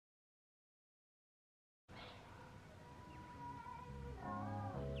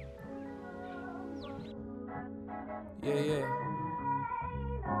Yeah.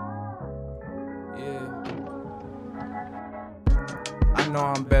 I know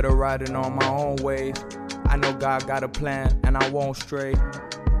I'm better riding on my own wave. I know God got a plan and I won't stray.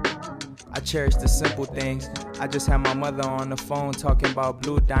 I cherish the simple things. I just had my mother on the phone talking about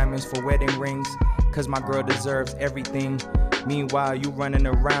blue diamonds for wedding rings. Cause my girl deserves everything. Meanwhile, you running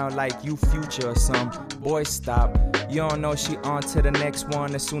around like you Future or some. Boy, stop. You don't know she on to the next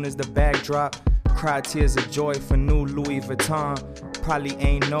one as soon as the bag drop. Cried tears of joy for new Louis Vuitton. Probably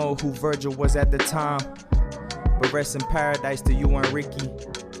ain't know who Virgil was at the time. But rest in paradise to you and Ricky.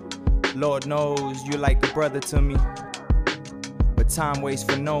 Lord knows you like a brother to me. But time waits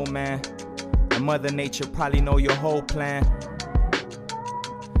for no man. And Mother Nature probably know your whole plan.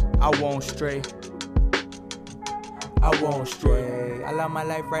 I won't stray. I won't stray. I love my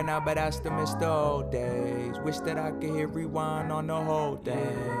life right now, but I still miss the old days. Wish that I could hit rewind on the whole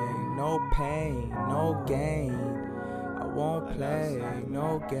thing. No pain, no gain. I won't play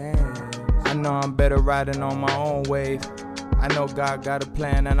no game. I know I'm better riding on my own wave. I know God got a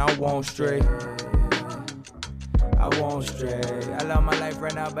plan and I won't stray. I won't stray. I love my life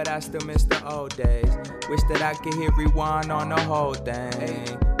right now, but I still miss the old days. Wish that I could hit rewind on the whole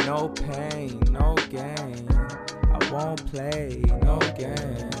thing. No pain, no gain. I won't play no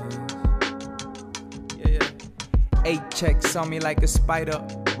games. Yeah. 8 checks on me like a spider.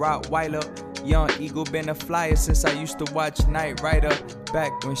 Rottweiler. Young Eagle been a flyer since I used to watch Knight Rider.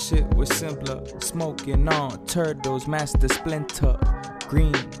 Back when shit was simpler. Smoking on turtles, Master Splinter.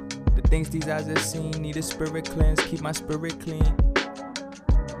 Green. The things these eyes have seen need a spirit cleanse. Keep my spirit clean.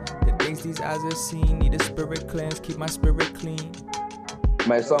 The things these eyes have seen need a spirit cleanse. Keep my spirit clean.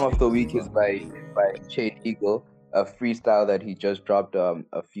 My song of the week is by Chade Eagle. A freestyle that he just dropped a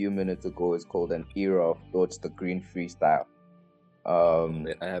few minutes ago is called An Era of Thoughts, the Green Freestyle. I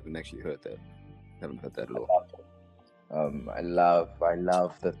haven't actually heard that. I haven't heard that at all. I love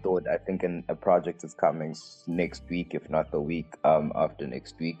the thought. I think a project is coming next week, if not the week after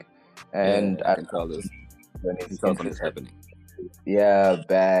next week. And yeah, I can tell this. Something's happening. Yeah,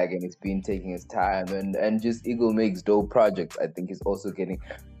 bag, and it's been taking his time, and just Eagle makes dope projects. I think he's also getting,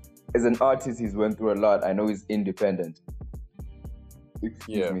 as an artist, he's went through a lot. I know he's independent.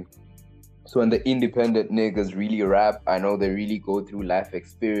 Excuse me. So when the independent niggas really rap, I know they really go through life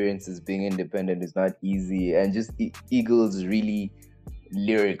experiences. Being independent is not easy, and just Eagle's really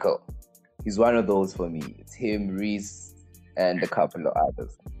lyrical. He's one of those for me. It's him, Reese, and a couple of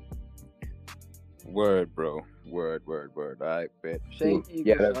others. Word, bro. Word. I bet. Shane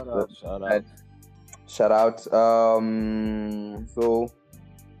Eagle, shout out. So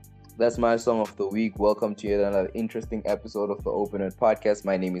that's my song of the week. Welcome to yet another interesting episode of the Open It Podcast.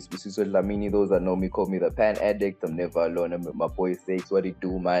 My name is Sbusiso Dlamini. Those that know me call me the Pan Addict. I'm never alone. I'm with my boy Sakes. What it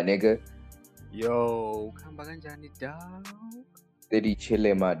do, my nigga? Yo, khamba kanjani dog? Steady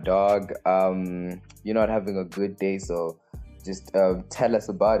chilling, my dog. You're not having a good day, so just tell us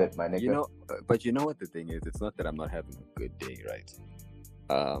about it, my nigga. But you know what the thing is? It's not that I'm not having a good day, right?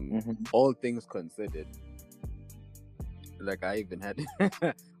 All things considered, like I even had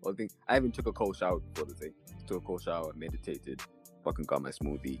I even took a cold shower before the thing. Took a cold shower, meditated, fucking got my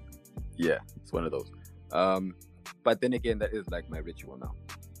smoothie. Yeah, it's one of those. But then again, that is like my ritual now.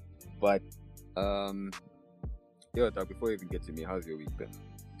 But yo, dog, before you even get to me, how's your week been?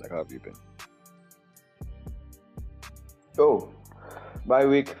 Like, how have you been? Oh, my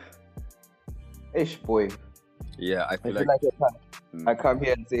week. Ish, boy. Yeah, I feel like I come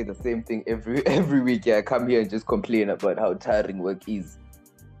here and say the same thing every week. Yeah, I come here and just complain about how tiring work is.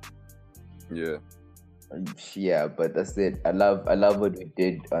 Yeah. Yeah, but that's it. I love what we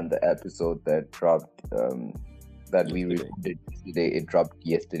did on the episode that dropped. That we recorded yesterday. It dropped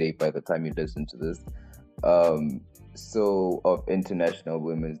yesterday. By the time you listen to this, so of International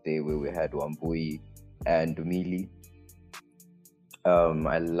Women's Day, where we had Wambui and Dumili.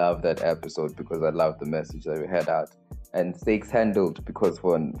 I love that episode because I love the message that we had out. And Sakes handled, because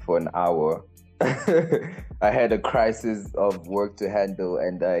for an hour I had a crisis of work to handle,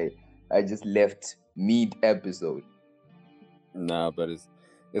 and I just left mid-episode. Nah, but it's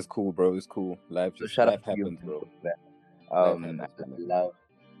cool, bro. It's cool. Life happens, bro. I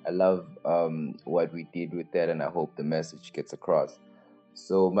love what we did with that, and I hope the message gets across.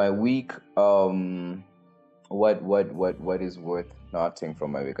 So my week, what is worth noting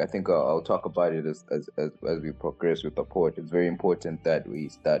from my week? I think I'll talk about it as we progress with the port. It's very important that we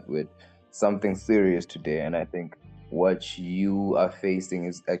start with something serious today, and I think what you are facing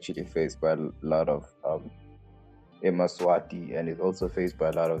is actually faced by a lot of Emaswati, and it's also faced by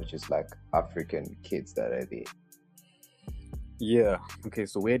a lot of just like African kids that are there. Yeah. Okay.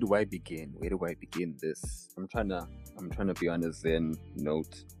 So where do I begin? Where do I begin this? I'm trying I'm trying to be on a zen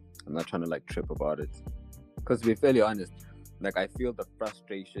note. I'm not trying to like trip about it, because to be fairly honest, like I feel the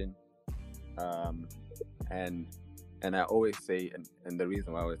frustration, and I always say, and the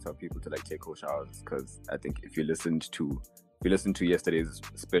reason why I always tell people to like take cold showers is because I think if you listened to yesterday's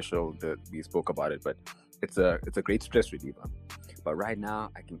special, that we spoke about it, but it's a great stress reliever. But right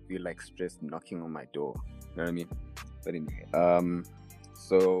now I can feel like stress knocking on my door. You know what I mean? But anyway,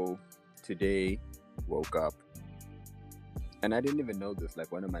 so today woke up and I didn't even know this.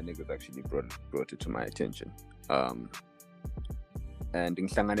 Like one of my niggas actually brought it to my attention. And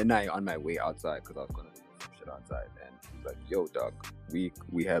ngihlangane naye on my way outside because I was gonna do some shit outside, and he's like, "Yo, dog, we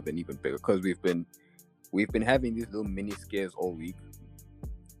have an even bigger, because we've been having these little mini scares all week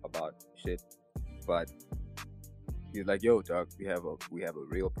about shit, but he's like, yo, dog, we have a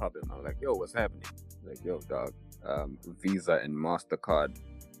real problem." I was like, yo, what's happening? He's like, yo, dog, VISA and MasterCard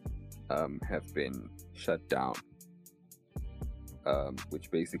have been shut down, which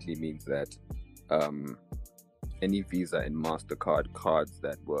basically means that any VISA and MasterCard cards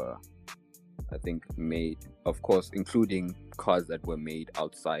that were, I think, made, of course, including cards that were made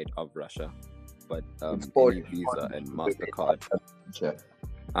outside of Russia, but any VISA and MasterCard.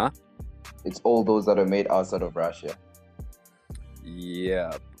 Huh? It's all those that are made outside of Russia.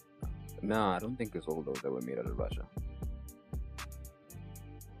 Yeah. Nah, I don't think it's all those that were made out of Russia.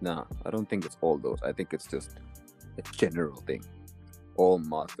 Nah, I don't think it's all those. I think it's just a general thing. All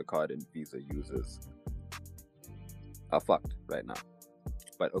MasterCard and Visa users are fucked right now.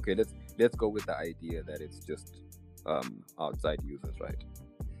 But okay, let's go with the idea that it's just outside users, right?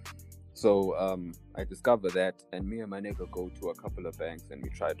 So I discovered that, and me and my nigga go to a couple of banks and we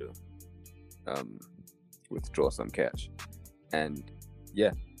try to withdraw some cash, and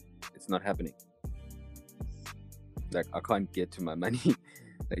yeah, it's not happening. Like I can't get to my money.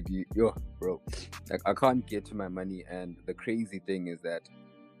 Like bro, like I can't get to my money. And the crazy thing is that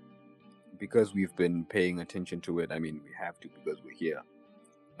because we've been paying attention to it, I mean, we have to because we're here.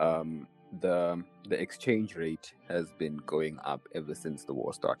 The exchange rate has been going up ever since the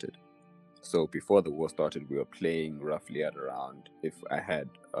war started. So before the war started, we were playing roughly at around, if I had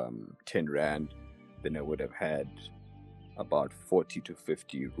 10 Rand, then I would have had about 40 to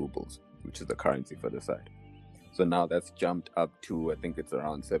 50 rubles, which is the currency for the side. So now that's jumped up to, I think it's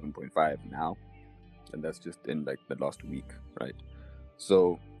around 7.5 now. And that's just in like the last week, right?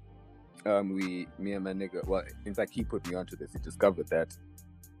 So me and my nigga, well, in fact, he put me onto this. He discovered that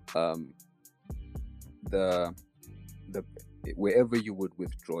the wherever you would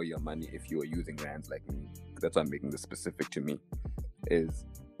withdraw your money if you were using rands like me, that's why I'm making this specific to me, is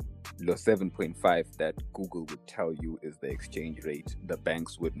the 7.5 that Google would tell you is the exchange rate, the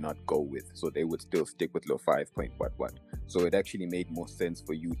banks would not go with. So they would still stick with 5 point what. So it actually made more sense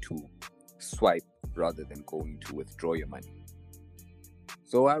for you to swipe rather than going to withdraw your money.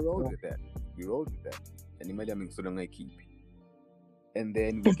 So I rolled with that. We rolled with that. And imagine I keep. And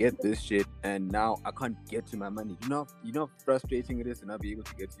then we get this shit, and now I can't get to my money. You know how frustrating it is to not be able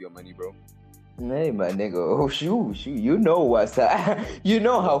to get to your money, bro. Hey, my nigga. Oh, shoot. You know what's that? You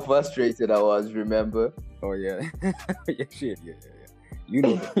know how frustrated I was, remember? Oh, yeah. Yeah, shit. Yeah. You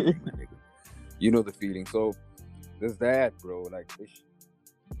know the feeling, my nigga. You know the feeling. So, there's that, bro. Like, it's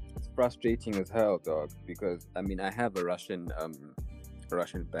frustrating as hell, dog. Because, I mean, I have a Russian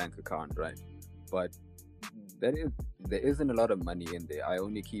bank account, right? But there isn't a lot of money in there. I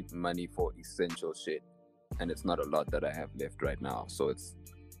only keep money for essential shit, and it's not a lot that I have left right now. So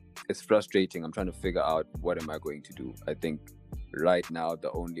it's frustrating. I'm trying to figure out what am I going to do. I think right now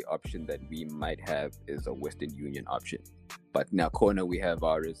the only option that we might have is a Western Union option. But now corner we have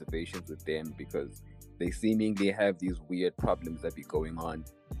our reservations with them because they seemingly have these weird problems that be going on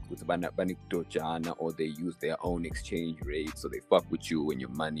with Banik Dojana, or they use their own exchange rate, so they fuck with you and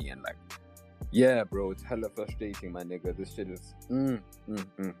your money, and like, yeah, bro, it's hella frustrating, my nigga. This shit is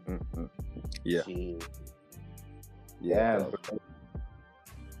yeah. Yeah.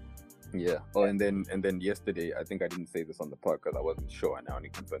 Yeah. Oh, and then yesterday, I think I didn't say this on the pod because I wasn't sure, and I only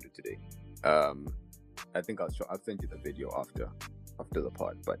confirmed it today. I think I'll send you the video after the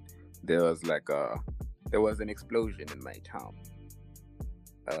pod. But there was an explosion in my town.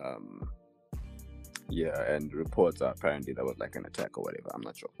 Yeah, and reports are apparently there was like an attack or whatever. I'm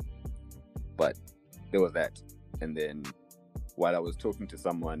not sure, but there was that. And then while I was talking to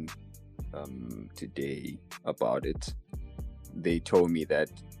someone today about it, they told me that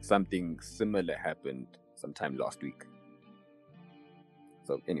something similar happened sometime last week.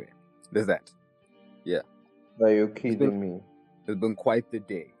 So anyway, there's that. Yeah. Are you kidding me? It's been quite the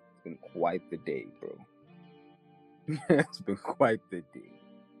day. It's been quite the day, bro. It's been quite the day.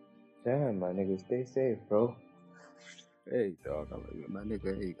 Damn, my nigga, stay safe, bro. Hey, dog, my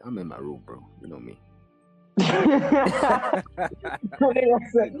nigga, hey, I'm in my room, bro. You know me. Nigga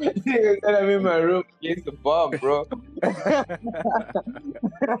said I'm in my room against the bomb, bro.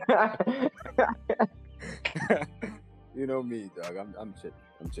 You know me, dog. I'm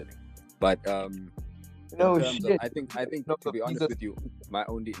chilling. But No in terms shit. of, I think No, to be honest Jesus. with you, my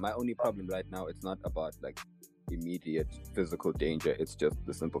only problem right now, it's not about like immediate physical danger. It's just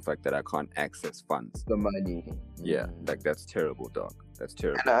the simple fact that I can't access funds. The money. Yeah, like that's terrible, dog. That's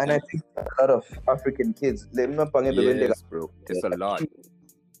terrible. And I think a lot of African kids, Yes, bro. It's a lot.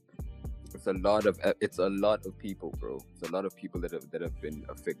 It's a lot of people, bro. It's a lot of people that have been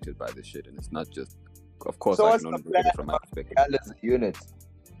affected by this shit, and it's not just. Of course, So I what's can the only look at it from my plan perspective. as a unit?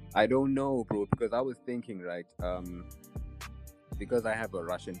 I don't know, bro, because I was thinking, right, because I have a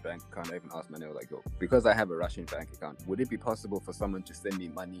Russian bank account, I even asked my neighbor, like, yo, because I have a Russian bank account, would it be possible for someone to send me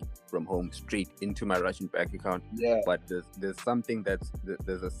money from home straight into my Russian bank account? Yeah. But there's something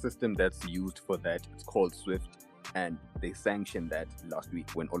there's a system that's used for that. It's called Swift, and they sanctioned that last week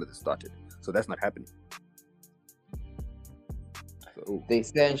when all of this started. So that's not happening. So, They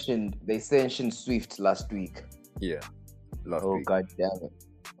sanctioned Swift last week. yeah, last Oh week. god damn it!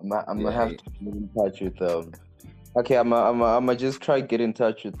 I'm gonna Yeah, have to get in touch with Okay, I'm gonna just try to get in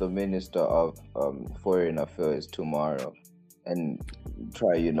touch with the Minister of Foreign Affairs tomorrow, and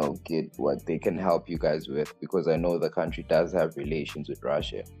try get what they can help you guys with, because I know the country does have relations with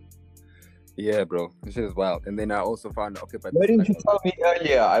Russia. Yeah, bro, this shit is wild. And then I also found out, okay, but Why this is didn't you like tell me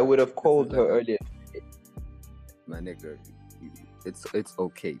earlier? I would have called her earlier. my nigga, it's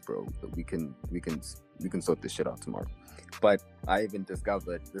okay, bro. We can sort this shit out tomorrow. But I even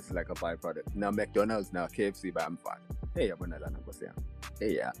discovered this is like a byproduct. Now McDonald's, now KFC, but I'm fine. Hey,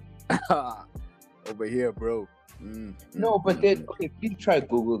 hey, yeah. Over here, bro. No, but then okay, please try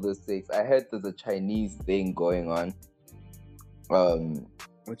Google this thing. I heard there's a Chinese thing going on.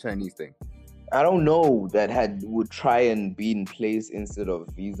 What Chinese thing? I don't know, that would try and be in place instead of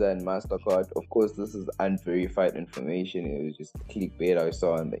Visa and MasterCard. Of course, this is unverified information. It was just clickbait I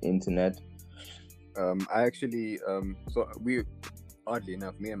saw on the internet. I actually so we, oddly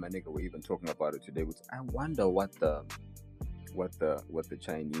enough, me and my nigga were even talking about it today. Which I wonder what the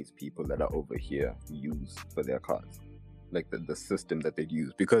Chinese people that are over here use for their cards, like the system that they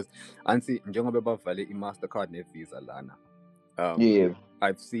use. Because ansi njengoba bavale i-MasterCard ne-Visa lana. Yeah.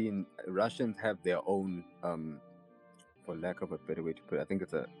 I've seen Russians have their own, for lack of a better way to put it, I think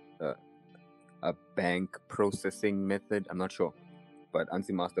it's a bank processing method. I'm not sure, but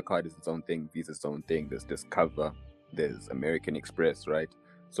MasterCard is its own thing, Visa's its own thing. There's Discover, there's American Express, right?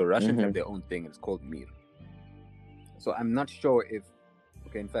 So Russians have their own thing, and it's called Mir. So I'm not sure if,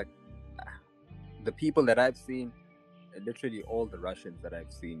 in fact, the people that I've seen, literally all the Russians that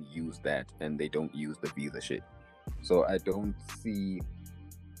I've seen use that, and they don't use the Visa shit. So I don't see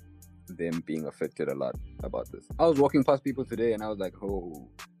them being affected a lot about this. I was walking past people today and I was like, oh,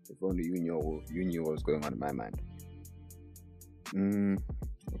 if only you knew what was going on in my mind.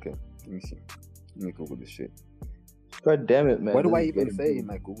 Okay, let me see. Let me Google this shit. God damn it, man. What do I even say in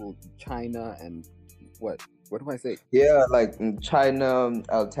my Google? China and what? What do I say? Yeah, like China,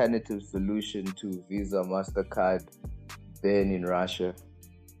 alternative solution to Visa, MasterCard, ban in Russia.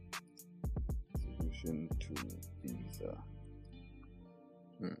 Solution to Visa.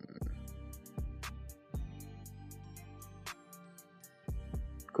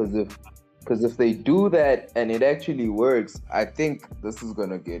 Because if they do that and it actually works, I think this is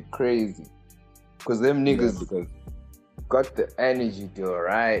gonna get crazy. Because them niggas got the energy to it,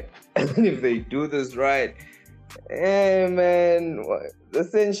 right? And if they do this right, man, the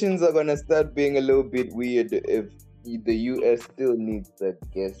sanctions are gonna start being a little bit weird if the US still needs the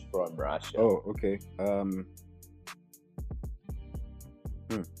gas from Russia. Oh, okay.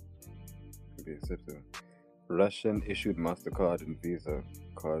 Russian issued MasterCard and Visa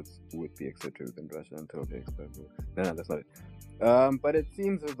cards would be accepted within Russia until they expire. No, that's not it. But it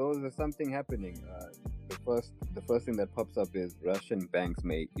seems as though there's something happening. The first thing that pops up is Russian banks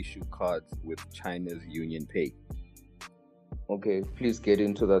may issue cards with China's Union Pay. Okay, please get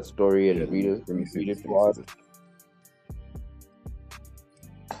into that story and read it. Let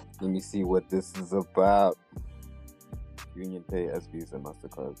me see what this is about. Union Pay as Visa,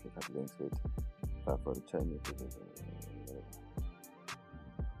 MasterCard, links with for the Chinese.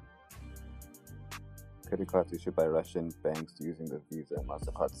 Credit cards issued by Russian banks using the Visa and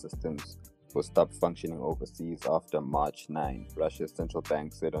MasterCard systems will stop functioning overseas after March 9. Russia's central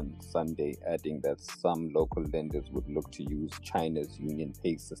bank said on Sunday, adding that some local lenders would look to use China's Union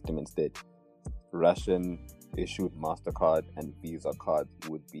Pay system instead. Russian issued MasterCard and Visa cards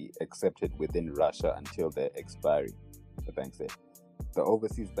would be accepted within Russia until their expiry. the bank said. The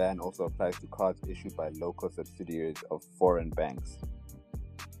overseas ban also applies to cards issued by local subsidiaries of foreign banks.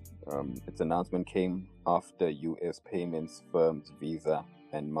 Its announcement came after U.S. payments firms Visa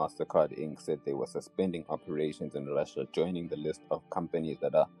and MasterCard Inc. said they were suspending operations in Russia, joining the list of companies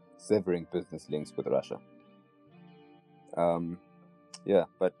that are severing business links with Russia. Yeah,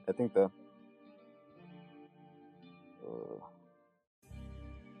 but I think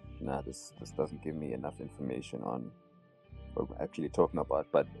this doesn't give me enough information on what we're actually talking about.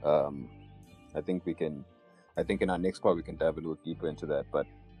 But I think in our next part we can dive a little deeper into that. But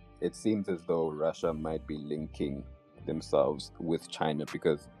it seems as though Russia might be linking themselves with China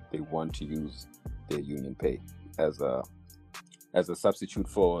because they want to use their Union Pay as a substitute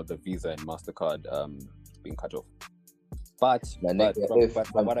for the Visa and MasterCard being cut off. But what I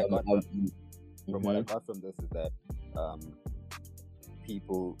got from this is that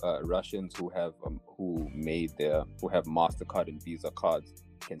people, Russians who have MasterCard and Visa cards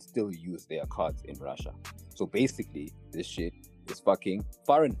can still use their cards in Russia. So basically, this shit is fucking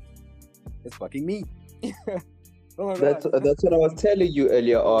foreign. It's fucking me. Oh my that's God. that's what I was telling you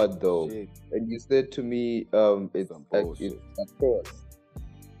earlier on, though. Shit. And you said to me, it's Some a bullshit. cross.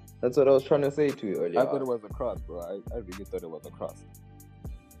 That's what I was trying to say to you earlier. I thought it was a cross, bro. I really thought it was a cross.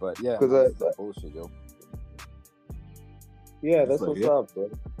 But yeah, 'Cause that's some bullshit, yo. Yeah, that's But what's yeah. up, bro.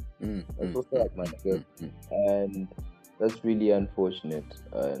 That's what's up, man. Good. And that's really unfortunate.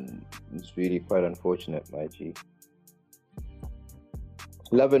 And it's really quite unfortunate, my G.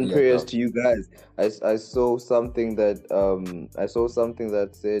 Love and Yeah, prayers no. to you guys. I saw something that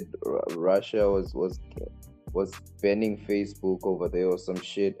said Russia was banning Facebook over there or some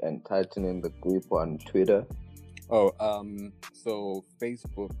shit and tightening the grip on Twitter. Oh, so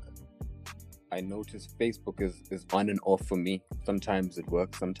Facebook, I noticed Facebook is on and off for me. Sometimes it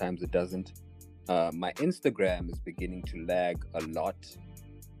works, sometimes it doesn't. My Instagram is beginning to lag a lot.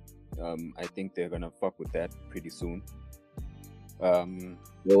 I think they're gonna fuck with that pretty soon.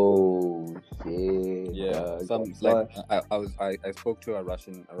 Oh shit! Yeah, I spoke to a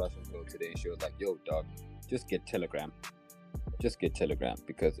Russian girl today. She was like, "Yo, dog, just get Telegram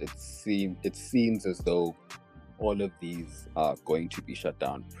because it seems as though all of these are going to be shut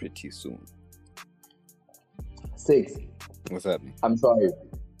down pretty soon." 6. What's happening? I'm sorry.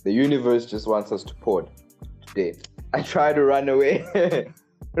 The universe just wants us to port today. I try to run away. It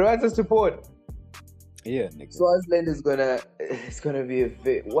wants us to port. Yeah, nigga. Swaziland is gonna be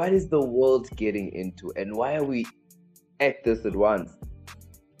what is the world getting into, and why are we at this at once?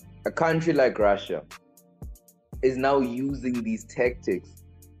 A country like Russia is now using these tactics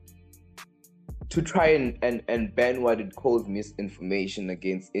to try and ban what it calls misinformation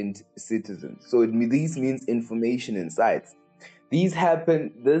against citizens. So this means information insights. This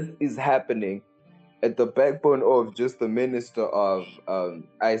is happening at the backbone of just the minister of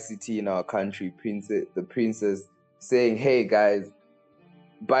ICT in our country, the princess, saying, "Hey guys,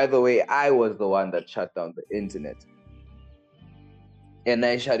 by the way, I was the one that shut down the internet, and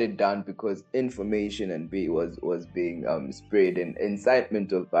I shut it down because information and was being spread and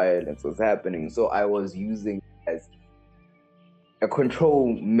incitement of violence was happening. So I was using it as a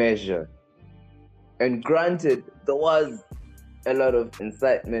control measure. And granted, there was a lot of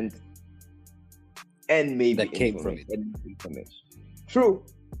incitement and maybe that came from it. Information. True.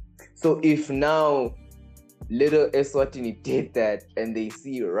 So if now little Eswatini did that and they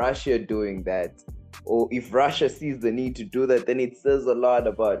see Russia doing that, or if Russia sees the need to do that, then it says a lot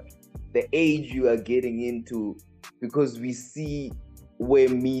about the age you are getting into, because we see where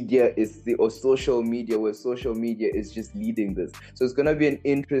media is, or social media, where social media is just leading this. So it's going to be an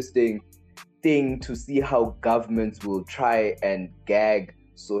interesting thing to see how governments will try and gag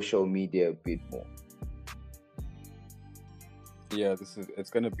social media a bit more. Yeah, it's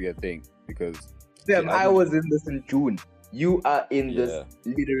gonna be a thing because I was in this in June. You are in this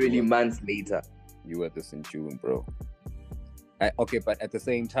literally months later. You were this in June, bro. Okay, but at the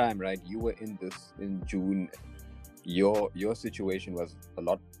same time, right? You were in this in June. Your situation was a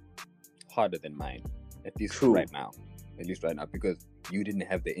lot harder than mine, at least True. right now. At least right now, because you didn't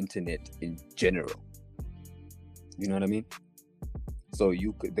have the internet in general. You know what I mean? So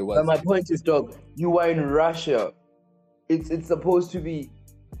there was. But my point is, dog, you were in Russia. It's supposed to be.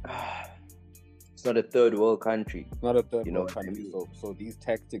 It's not a third world country. Not a third You know world what I country. mean? So these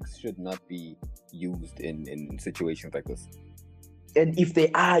tactics should not be used in situations like this. And if they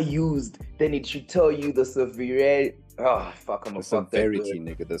are used, then it should tell you the severity. Oh fuck! I'm The a fuck that severity, word.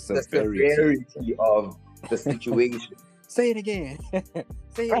 nigga. The The severity. severity of the situation. Say it again.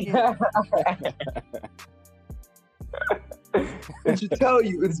 Say it again. It should tell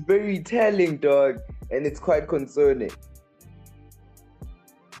you. It's very telling, dog, and it's quite concerning.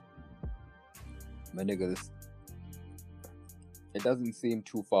 My nigga, it doesn't seem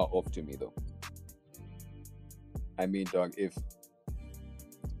too far off to me though. I mean, dog, if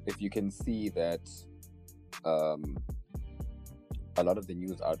you can see that a lot of the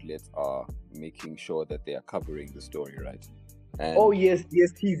news outlets are making sure that they are covering the story, right? And oh yes,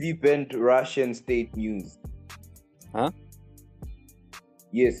 TV banned Russian state news. Huh?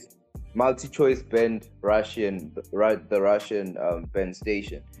 Yes, MultiChoice banned the Russian banned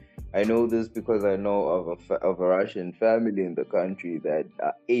station. I know this because I know of a Russian family in the country that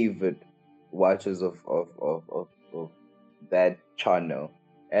are avid watchers of that channel,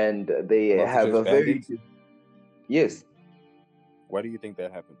 and they have a very yes. Why do you think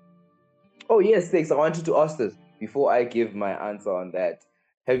that happened? Oh yes, thanks. I wanted to ask this before I give my answer on that.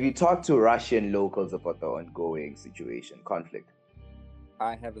 Have you talked to Russian locals about the ongoing conflict?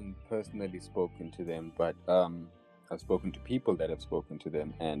 I haven't personally spoken to them, but I've spoken to people that have spoken to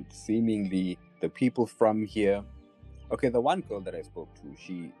them, and seemingly the people from here. Okay, the one girl that I spoke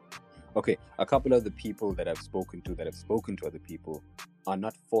to, a couple of the people that I've spoken to other people are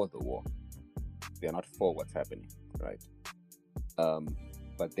not for the war. They're not for what's happening, right?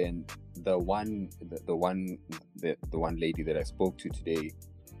 But then the one lady that I spoke to today,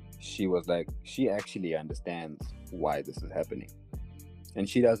 she was like, she actually understands why this is happening, and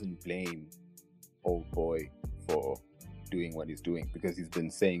she doesn't blame old boy for doing what he's doing, because he's been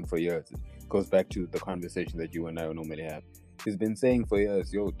saying for years. It goes back to the conversation that you and I normally have. He's been saying for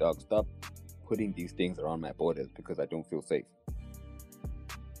years, yo, dog, stop putting these things around my borders because I don't feel safe.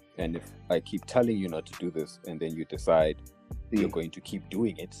 And if I keep telling you not to do this, and then you decide you're going to keep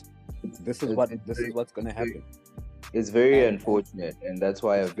doing it, this is what's going to happen. It's very unfortunate, and that's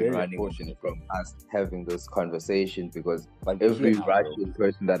why I've been running from us having this conversation, because every Russian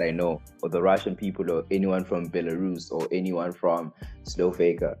person that I know, or the Russian people, or anyone from Belarus, or anyone from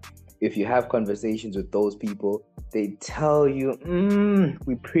Slovakia, if you have conversations with those people, they tell you,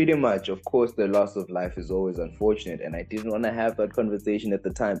 we pretty much, of course, the loss of life is always unfortunate, and I didn't want to have that conversation at the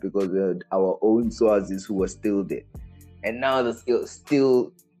time because our own Swazis who were still there. And now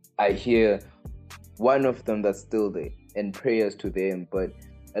still I hear one of them that's still there, and prayers to them. But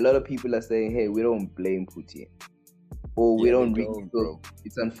a lot of people are saying, hey, we don't blame Putin, or we don't really feel,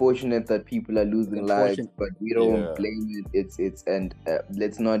 it's unfortunate that people are losing lives, but we don't blame it.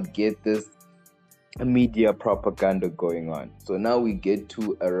 Let's not get this media propaganda going on. So now we get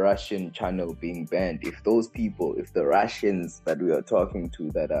to a Russian channel being banned. If the Russians that we are talking to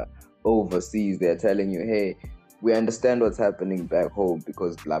that are overseas, they're telling you, hey, we understand what's happening back home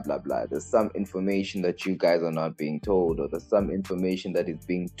because blah, blah, blah. There's some information that you guys are not being told, or there's some information that is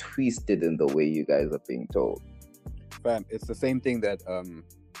being twisted in the way you guys are being told. Fam, it's the same thing that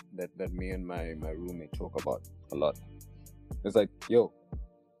that me and my roommate talk about a lot. It's like, yo,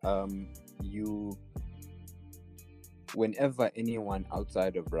 whenever anyone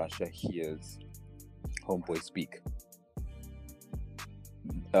outside of Russia hears homeboy speak,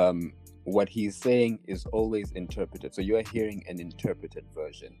 what he's saying is always interpreted. So you are hearing an interpreted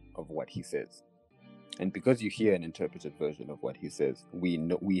version of what he says. And because you hear an interpreted version of what he says, we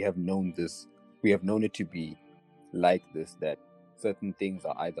have known it to be like this, that certain things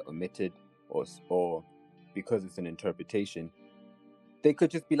are either omitted or because it's an interpretation, they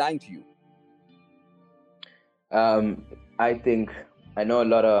could just be lying to you. I think I know a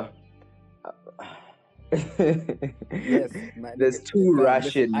lot of yes, there's two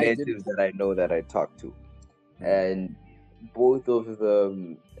Russian natives that I know that I talk to, and both of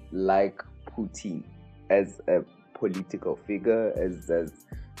them like Putin as a political figure,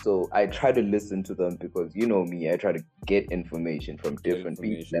 so I try to listen to them because you know me, I try to get information from different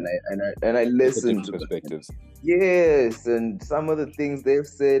people, and I listen to perspectives. Yes, and some of the things they've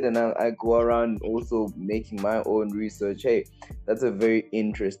said, and I go around also making my own research. Hey, that's a very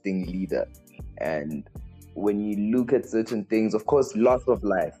interesting leader. And when you look at certain things, of course, loss of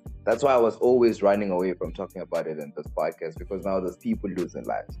life. That's why I was always running away from talking about it in this podcast, because now there's people losing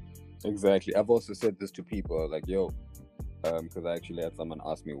lives. Exactly. I've also said this to people, like, yo, because I actually had someone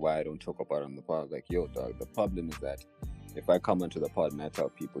ask me why I don't talk about it on the pod. I was like, yo, dog, the problem is that if I come onto the pod and I tell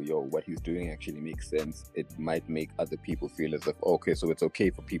people, yo, what he's doing actually makes sense, it might make other people feel as if, okay, so it's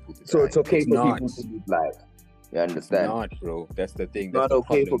okay for people to die. So it's okay for people to lose lives. You understand? It's not, bro. That's the thing. That's not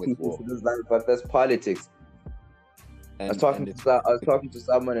okay for people to lose lives, but that's politics. I was talking to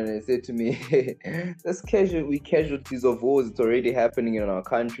someone, and they said to me, "That's casualties of wars. It's already happening in our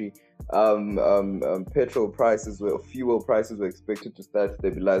country. Fuel prices were expected to start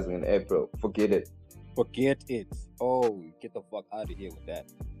stabilizing in April. Forget it. Oh, get the fuck out of here with that.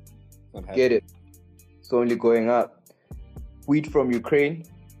 Get it. It's only going up. Wheat from Ukraine.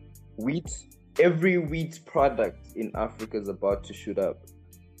 Wheat every wheat product in Africa is about to shoot up.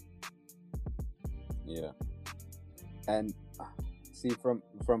 Yeah. And see, from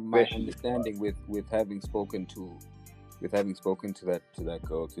my understanding, with having spoken to that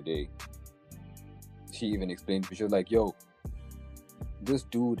girl today, she even explained, she was like, yo, this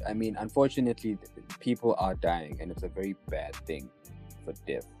dude, I mean, unfortunately people are dying, and it's a very bad thing for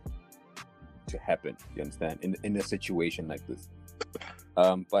death to happen, you understand, in a situation like this.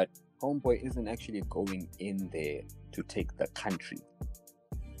 But homeboy isn't actually going in there to take the country.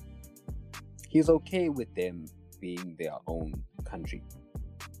 He's okay with them being their own country.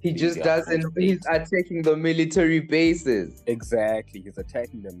 He just doesn't. He's attacking the military bases. Exactly. He's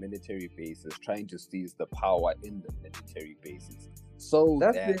attacking the military bases, trying to seize the power in the military bases. Because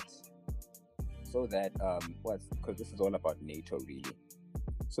this is all about NATO, really.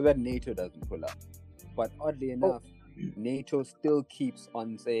 So that NATO doesn't pull up. But oddly enough, NATO still keeps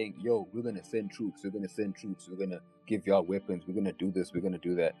on saying, yo, we're going to send troops. We're going to send troops. We're going to give y'all weapons. We're going to do this. We're going to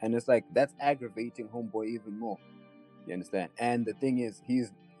do that. And it's like, that's aggravating homeboy even more. You understand? And the thing is,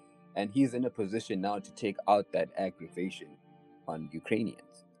 he's in a position now to take out that aggravation on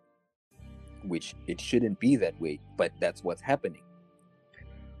Ukrainians, which it shouldn't be that way, but that's what's happening.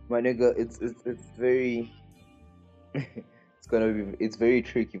 My nigga, it's very it's very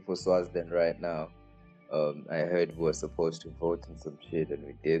tricky for Swaziland right now. I heard we were supposed to vote on some shit and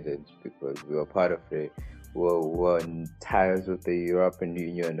we didn't, because we were part of we're in ties with the European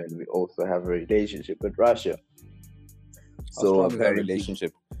Union, and we also have a relationship with Russia. How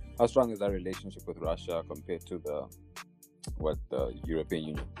strong is our relationship with Russia compared to the European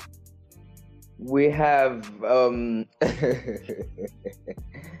Union? We have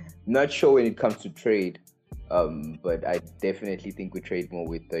not sure when it comes to trade, but I definitely think we trade more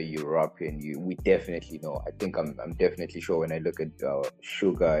with the European Union. We definitely know. I think I'm definitely sure when I look at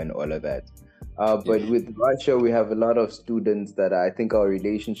sugar and all of that. But with Russia, we have a lot of students that I think our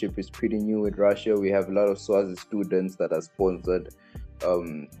relationship is pretty new with Russia. We have a lot of Swazi students that are sponsored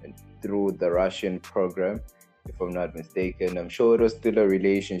through the Russian program, if I'm not mistaken. I'm sure it was still a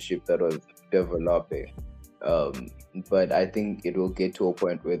relationship that was developing. But I think it will get to a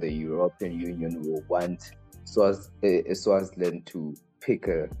point where the European Union will want Swaziland to pick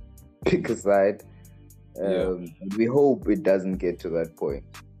a side. We hope it doesn't get to that point,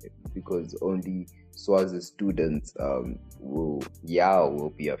 because only Swazi students will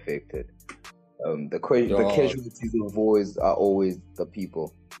be affected. The casualties of wars are always the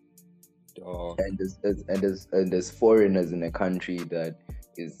people. And as foreigners in a country that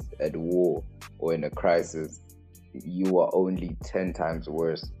is at war or in a crisis, you are only 10 times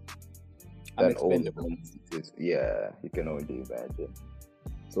worse than all the consequences. Yeah, you can only imagine.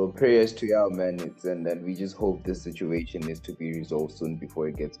 So prayers to y'all, man. And then we just hope this situation is to be resolved soon before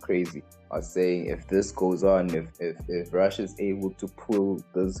it gets crazy. I was saying, if this goes on, if Russia's able to pull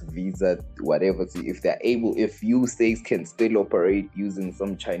this visa, whatever, if you states can still operate using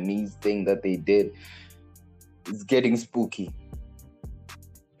some Chinese thing that they did, it's getting spooky.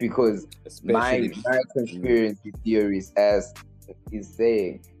 Because my conspiracy theorist is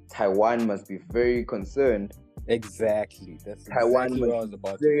saying Taiwan must be very concerned. Exactly. That's Taiwan exactly what I was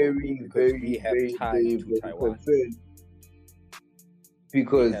about very, we have ties to Taiwan.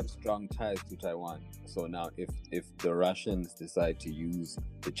 Because we have strong ties to Taiwan. So now if the Russians decide to use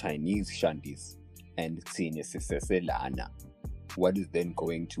the Chinese shanties and Lana, what is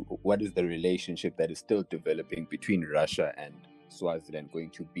the relationship that is still developing between Russia and Swaziland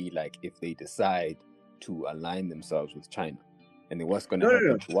going to be like if they decide to align themselves with China? And then what's going to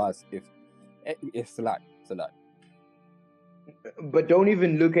happen to us if it's a lot. But don't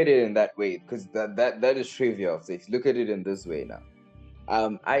even look at it in that way, because that is trivial. So if you look at it in this way now,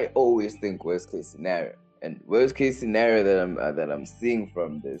 I always think worst case scenario, and worst case scenario that I'm seeing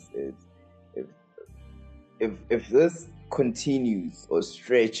from this is if this continues or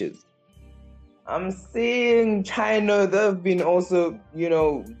stretches, I'm seeing China. There've been also,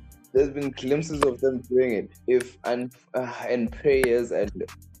 there's been glimpses of them doing it. And prayers and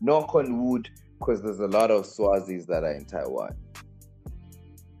knock on wood, because there's a lot of Swazis that are in Taiwan.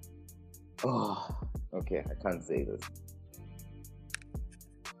 Oh, okay, I can't say this.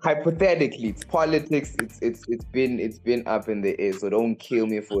 Hypothetically, it's politics. It's been up in the air, so don't kill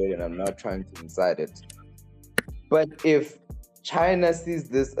me for it. And I'm not trying to incite it. But if China sees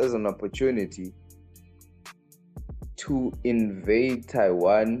this as an opportunity to invade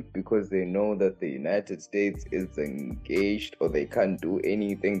Taiwan because they know that the United States is engaged or they can't do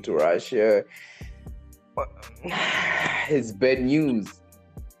anything to Russia, it's bad news.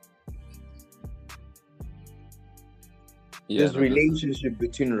 this relationship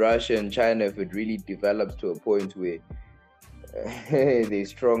between Russia and China, if it really develops to a point where they're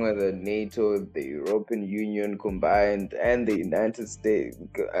stronger than NATO, the European Union combined, and the United States,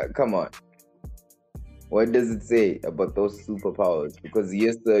 come on. What does it say about those superpowers? Because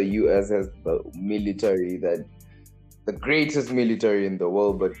yes, the US has the military, the greatest military in the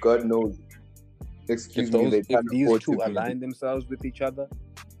world, but God knows, excuse me, they can't if these afford two to align themselves with each other,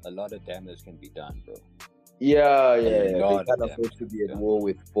 a lot of damage can be done, bro. Yeah. They can't afford to be at war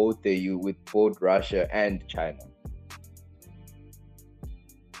with both Russia and China.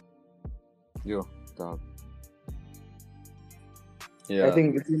 Yo, dog. Yeah. I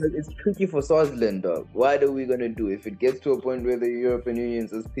think it's tricky for Swaziland, dog. What are we gonna do if it gets to a point where the European Union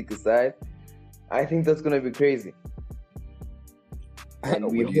says pick a side? I think that's gonna be crazy.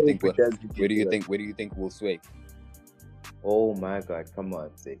 And where do you think we'll sway? Oh my God! Come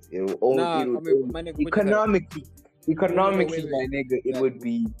on, Six. Economically, my nigga, it would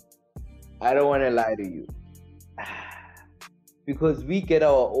be. I don't want to lie to you, because we get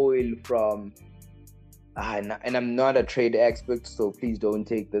our oil from. And I'm not a trade expert, so please don't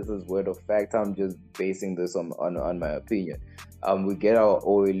take this as word of fact. I'm just basing this on my opinion. We get our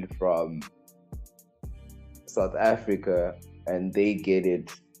oil from South Africa, and they get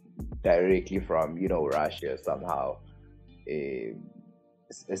it directly from Russia somehow. A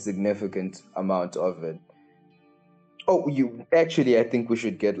significant amount of it. I think we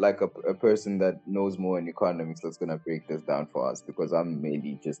should get like a person that knows more in economics that's gonna break this down for us, because I'm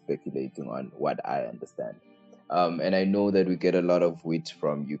mainly just speculating on what I understand. And I know that we get a lot of wheat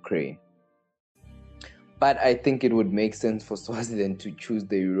from Ukraine, but I think it would make sense for Swaziland to choose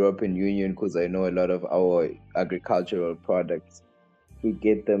the European Union, because I know a lot of our agricultural products, we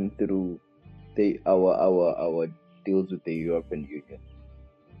get them through our deals with the European Union.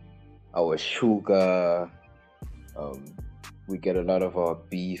 Our sugar, we get a lot of our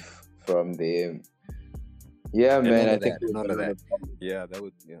beef from them. Yeah, man. I think none of that. Yeah, that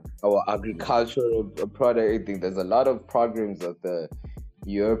would. Yeah. Our agricultural product. I think there's a lot of programs that the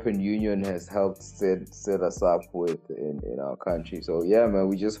European Union has helped set us up with in our country. So yeah, man.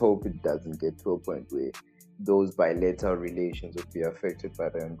 We just hope it doesn't get to a point where those bilateral relations would be affected by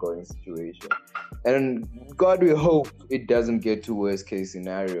the ongoing situation. And God, we hope it doesn't get to worst case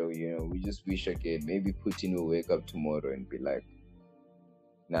scenario. We just wish again. Maybe Putin will wake up tomorrow and be like,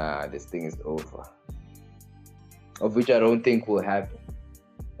 nah, this thing is over. Of which I don't think will happen.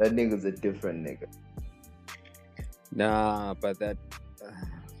 That nigga's a different nigga. Nah, but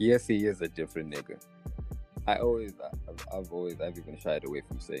yes, he is a different nigga. I've even shied away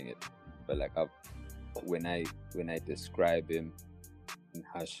from saying it, but like when I describe him in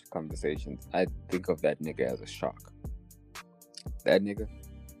hush conversations, I think of that nigga as a shark. That nigga.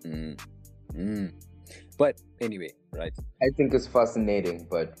 But anyway, right? I think it's fascinating,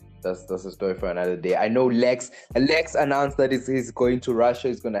 but that's a story for another day. I know Lex announced that he's going to Russia.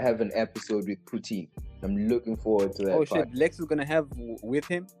 He's going to have an episode with Putin. I'm looking forward to that. Oh shit, Lex is going to have with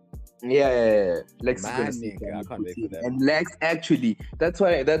him? Yeah. Lex is going to see I can't wait for that. And Lex actually, that's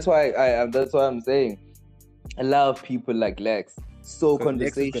why I'm saying I love people like Lex.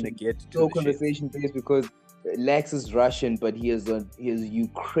 Conversation based, because Lex is Russian, but he has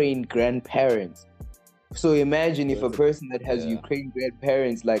Ukraine grandparents. So imagine if a person that has Ukraine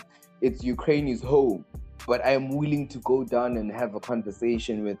grandparents, like, it's Ukraine is home, but I'm willing to go down and have a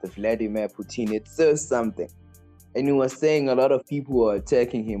conversation with Vladimir Putin. It says something. And he was saying a lot of people were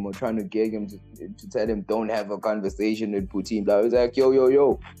attacking him or trying to get him to tell him don't have a conversation with Putin. I was like,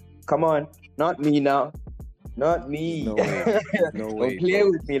 yo, come on, not me now. Not me. No way. Don't play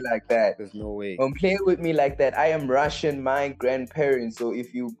with me like that. There's no way. Don't play with me like that. I am Russian, my grandparents. So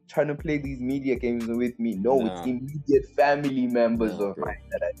if you trying to play these media games with me, it's immediate family members of mine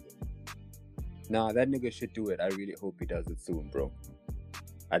that I think. Nah, that nigga should do it. I really hope he does it soon, bro.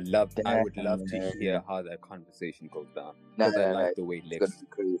 I would love to hear how that conversation goes down. Because I like the way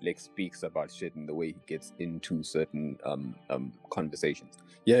Lex speaks about shit and the way he gets into certain conversations.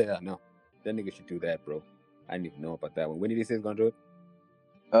 Yeah, no. That nigga should do that, bro. I didn't even know about that one. When did he say he's gonna do it?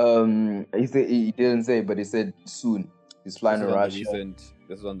 He said he didn't say, but he said soon. He's flying to Russia.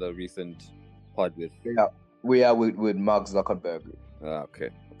 This is on the recent pod with. Yeah, we are with Mark Zuckerberg. Okay.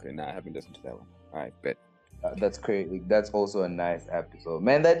 Nah, I haven't listened to that one. All right, bet. That's crazy. That's also a nice episode,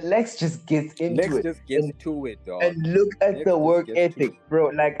 man. That Lex just gets into it. Lex just gets to it, dog. And look at the work ethic, bro.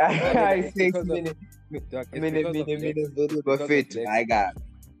 Like I say,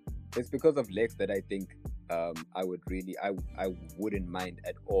 It's because of Lex that I think I wouldn't mind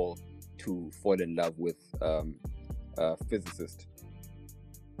at all to fall in love with a physicist.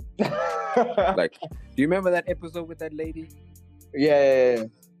 Like, do you remember that episode with that lady? Yeah.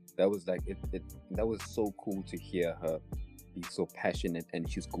 That was like it. That was so cool to hear her be so passionate and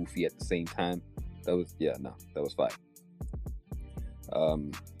she's goofy at the same time. That was that was fine.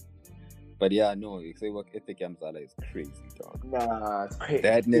 But yeah, no, work ethic Mzala is crazy, dog. Nah, it's crazy.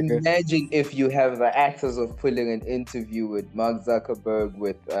 That nigga. Imagine if you have the access of pulling an interview with Mark Zuckerberg,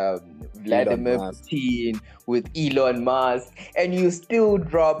 with Vladimir Putin, with Elon Musk, and you still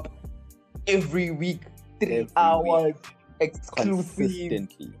drop every week 3 hours exclusive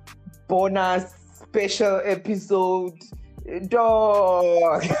bonus special episode.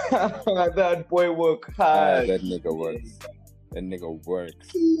 Dog, that boy work hard. That nigga works. That nigga works.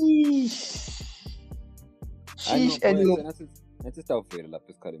 Sheesh. That's just how fair up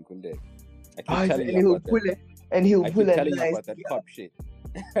is cutting Kunde. And he'll pull it. And he'll pull it. I keep telling you about that cop shit.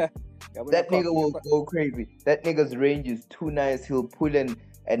 That nigga will go crazy. That nigga's range is too nice. He'll pull in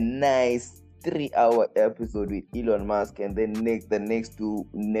a nice 3-hour episode with Elon Musk, and then next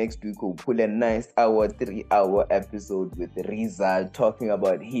week we'll pull a nice 3-hour episode with Rizal talking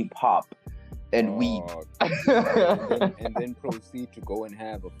about hip hop and weed. and then proceed to go and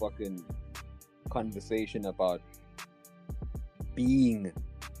have a fucking conversation about being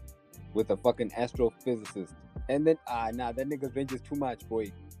with a fucking astrophysicist. And then that nigga's range is too much,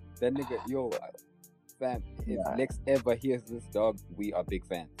 boy. That nigga, fam, if Lex ever hears this, dog, we are big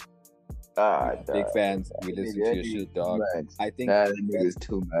fans. Big fans. We listen to your shit, dog. I think that is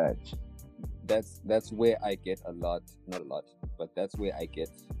too much. That's where I get not a lot, but that's where I get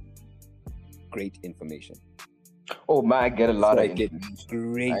great information. Oh man, I get a lot of great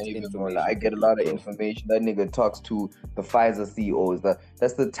information. I get a lot of information. That nigga talks to the Pfizer CEOs.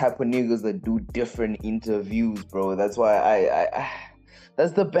 That's the type of niggas that do different interviews, bro. That's why I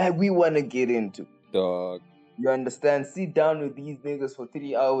that's the bag we want to get into, dog. You understand? Sit down with these niggas for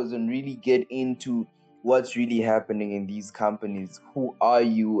 3 hours and really get into what's really happening in these companies. Who are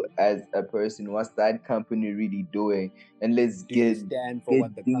you as a person? What's that company really doing? And let's stand for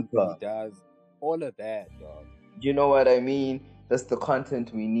what the company does. All of that, dog. You know what I mean? That's the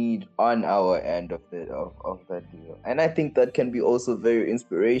content we need on our end of that deal. And I think that can be also very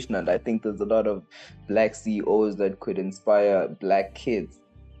inspirational. I think there's a lot of black CEOs that could inspire black kids.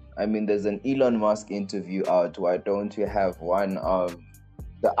 I mean, there's an Elon Musk interview out. Why don't you have one of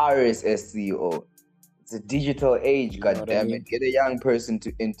the RSS CEO? It's a digital age, goddammit. Get a young person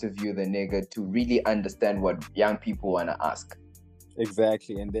to interview the nigga to really understand what young people want to ask.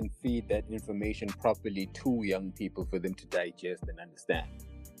 Exactly, and then feed that information properly to young people for them to digest and understand.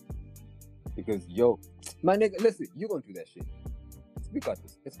 Because, my nigga, listen, you gonna do that shit. We got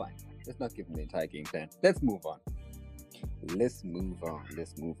this. It's fine. Let's not give them the entire game plan. Let's move on.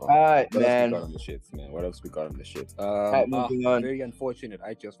 All right, man. What else we got on the shits, man? What else we got on the shits? Moving on. Very unfortunate.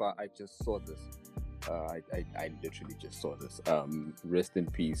 I just saw this. I literally just saw this. Rest in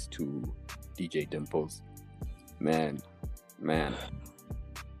peace to DJ Dimples. Man.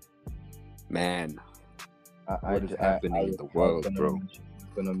 What is happening in the world, bro? I'm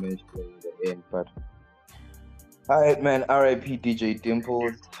gonna mention it in the end, but alright, man. R.I.P. DJ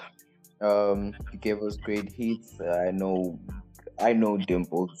Dimples. He gave us great hits. I know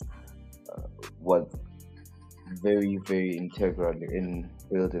Dimples was very, very integral in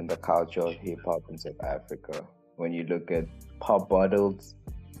building the culture of hip hop in South Africa. When you look at Pop Bottles,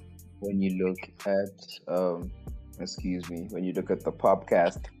 when you look at when you look at the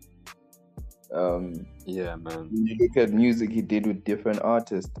Popcast, yeah, man. when you look at music he did with different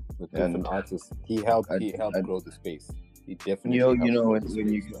artists, he helped grow the space. He definitely when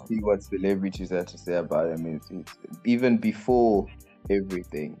you can see what celebrities had to say about him, it's even before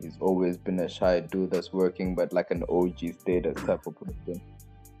everything, he's always been a shy dude that's working, but like an OG status type of person.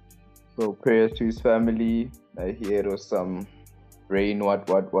 So prayers to his family. I hear there was some rain what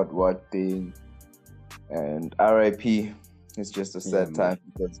thing. And RIP, it's just a sad time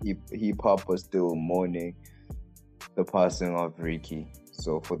because hip hop was still mourning the passing of Ricky.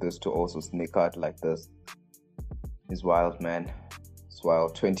 So for this to also sneak out like this is wild, man. It's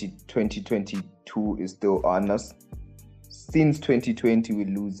wild. 2022 is still on us. Since 2020, we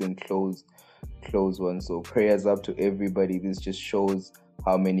lose and close one. So prayers up to everybody. This just shows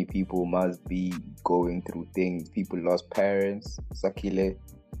how many people must be going through things. People lost parents. Sakhile,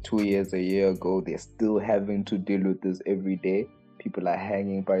 2 years, a year ago, they're still having to deal with this every day. People are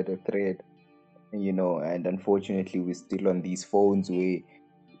hanging by the thread, and unfortunately we're still on these phones where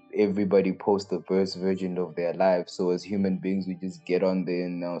everybody posts the first version of their life. So as human beings, we just get on there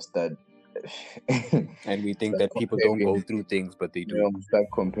and now start and we think that people don't go through things, but they do. We start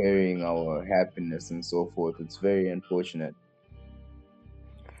comparing our happiness and so forth. It's very unfortunate.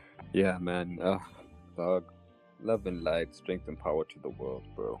 Yeah, man. Dog. Love and light, strength and power to the world,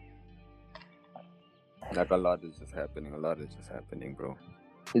 bro. Like a lot is just happening. A lot is just happening, bro.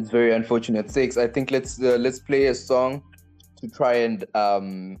 It's very unfortunate. Six. I think let's play a song to try and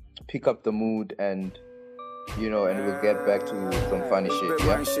pick up the mood and and we'll get back to some funny shit.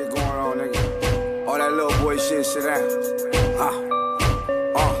 Yeah. Shit going on, nigga. All that little boy shit out.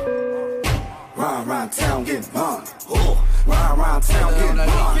 Round town getting money. Round town getting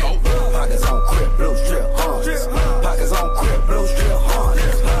money. Pockets on crib, blue strip harness. Pockets on crib, blue strip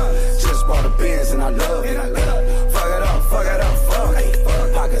harness. Just bought a Benz and I love it. Fuck it up, fuck it.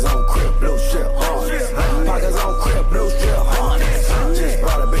 Pockets on crib, blue strip harness. Pockets on crib, blue strip harness. Just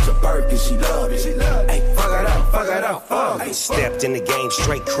brought a bitch a Birkin, she love it. Hey, fuck it up, fuck it up. Stepped in the game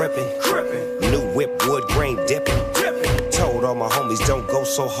straight crippin'. New whip, wood grain dipping. Told all my homies don't go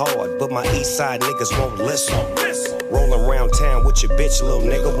so hard, but my east side niggas won't listen. Rolling around town with your bitch, little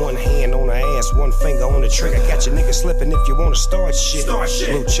nigga. One hand on her ass, one finger on the trigger. Got your nigga slipping if you wanna start shit.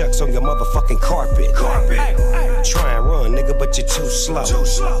 Blue chucks on your motherfucking carpet. Try and run, nigga, but you're too slow.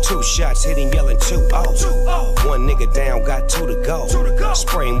 2 shots, hit him yelling 2-0. One nigga down, got 2 to go.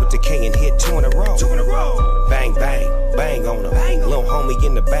 Spray him with the K and hit 2 in a row. Bang, bang, bang on him. Little homie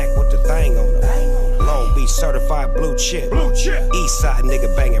in the back with the thing on him. Long Beach certified blue chip. East side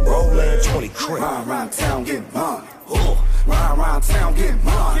nigga banging, rollin' 20 crib. Round town getting money. Round town getting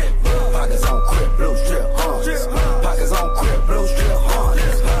money. Pockets on crib, blue strip harness. Pockets on crib, blue strip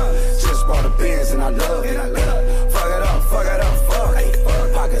harness. Just bought a Benz and I love it. Fuck it up, fuck it up.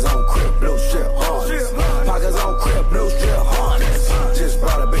 Pockets on crib, blue strip harness. Pockets on crib, blue strip harness. Just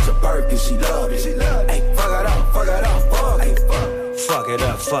brought a bitch a Birkin, she love it. Hey, fuck it up, fuck it up. Fuck it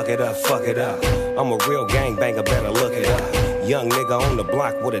up, fuck it up, fuck it up. I'm a real gangbanger, better look it up. Young nigga on the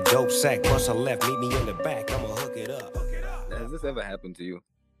block with a dope sack. Bust a left, meet me in the back, I'ma hook it up. Has this ever happened to you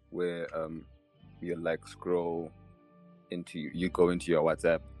where you like scroll into you go into your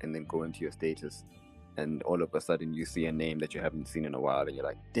WhatsApp and then go into your status and all of a sudden you see a name that you haven't seen in a while and you're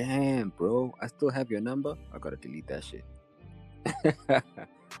like, damn bro, I still have your number? I gotta delete that shit.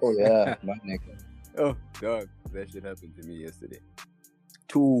 Oh yeah, my nigga. Oh dog, that shit happened to me yesterday.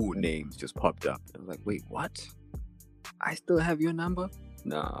 2 names just popped up. I was like, wait, what? I still have your number?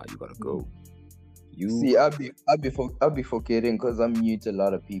 Nah, you gotta go. See, I'll be forgetting because I'm new to a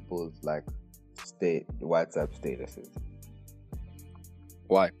lot of people's like WhatsApp statuses.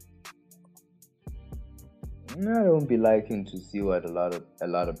 Why? I don't be liking to see what a lot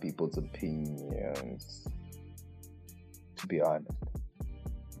of people's opinions. To be honest.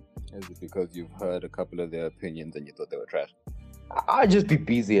 Is it because you've heard a couple of their opinions and you thought they were trash? I'll just be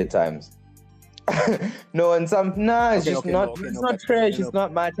busy at times. No, and some it's not trash. It's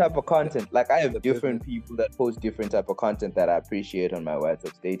not my type of content. Like I have different people that post different type of content that I appreciate on my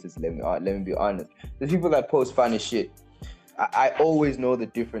WhatsApp status. Let me be honest. There's people that post funny shit. I always know the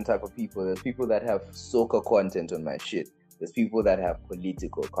different type of people. There's people that have soccer content on my shit. There's people that have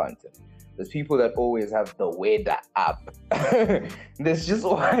political content. There's people that always have the weather app. There's just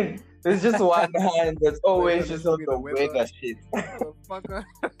one hand that's always just on the weather shit.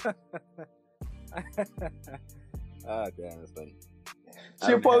 Ah, damn, that's funny.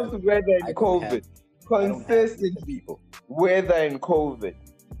 She posts weather in COVID. Consistent people. Weather in COVID.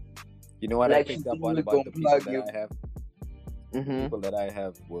 You know what like I picked up on about the people that I have? People that I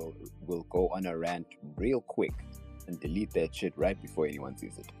have will go on a rant real quick and delete that shit right before anyone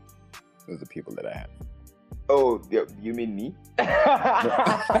sees it. Those are the people that I have. Oh, you mean me? No,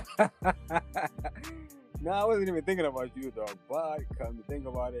 I wasn't even thinking about you, dog. But come to think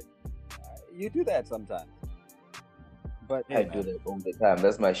about it, you do that sometimes. But I do that all the time.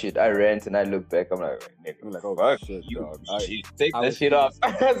 That's my shit. I rant and I look back. I'm like, oh fuck, shit, dog. Take that shit off.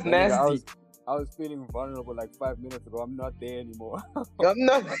 That's nasty. I was feeling vulnerable like 5 minutes ago. I'm not there anymore. I'm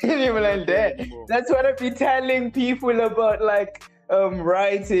not even like that. That's what I be telling people about, like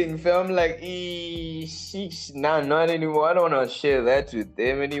writing. Film like, sheesh, nah, not anymore. I don't want to share that with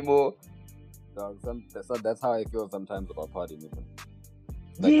them anymore. Dog, that's how I feel sometimes about partying.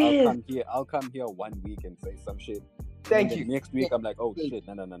 Like, yeah. I'll come here 1 week and say some shit. Thank you. Next week I'm like, oh shit,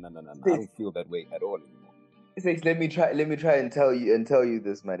 no. I don't feel that way at all anymore. Let me try and tell you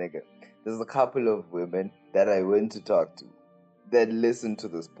this, my nigga. There's a couple of women that I went to talk to that listened to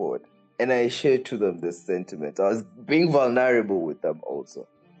this pod, and I shared to them this sentiment. I was being vulnerable with them also.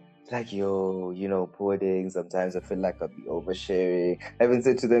 Like, yo, podding, sometimes I feel like I'll be oversharing. I even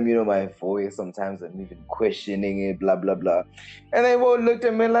said to them, my voice, sometimes I'm even questioning it, blah, blah, blah. And they both looked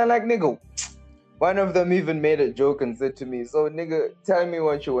at me like, nigga. One of them even made a joke and said to me, so, nigga, tell me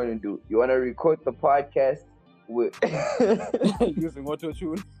what you want to do. You want to record the podcast Using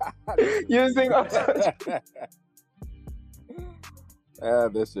auto-tune. Using auto-tune.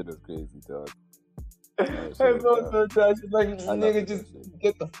 This shit is crazy, dog. I felt so touched. Like, nigga, just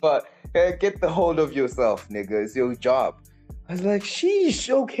get the hold of yourself, nigga. It's your job. I was like, sheesh,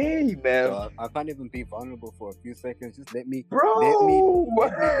 okay, man. Dog, I can't even be vulnerable for a few seconds. Just let me Bro!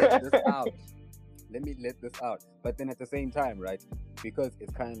 let this out. Let me let this out. But then at the same time, right? Because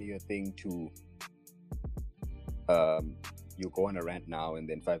it's kind of your thing to you go on a rant now and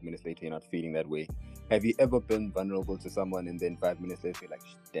then 5 minutes later you're not feeling that way. Have you ever been vulnerable to someone and then 5 minutes later you're like,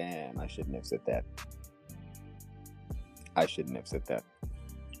 damn, I shouldn't have said that. I shouldn't have said that.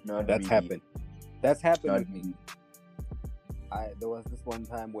 Not That's really. happened. That's happened Not with me. There was this one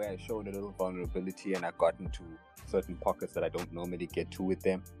time where I showed a little vulnerability and I got into certain pockets that I don't normally get to with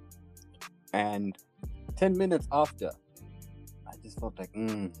them. And 10 minutes after, I just felt like,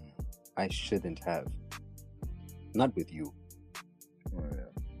 I shouldn't have. Not with you. Oh, yeah.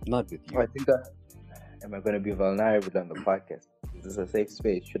 Not with you. I think am I going to be vulnerable on the podcast? Is this a safe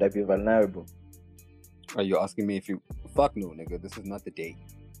space? Should I be vulnerable? Are you asking me if you... Fuck no, nigga. This is not the day.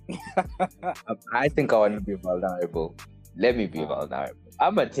 I think I want to be vulnerable. Let me be vulnerable.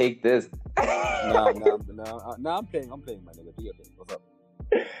 I'm going to take this. No, I'm playing, my nigga. Do your thing. What's up?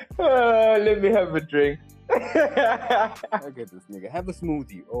 Let me have a drink. Look at this nigga. Have a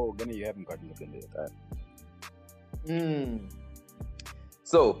smoothie. Oh, Gunny, you haven't gotten a blender yet.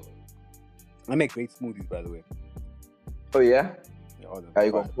 So, I make great smoothies, by the way. Oh, yeah? Are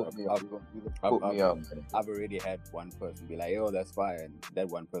you going to put me up? Put me up. I've already had one person be like, "Oh, that's fire," and that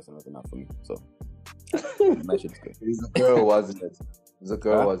one person was enough for me. So, my shit's good. It was a girl, wasn't it? It was a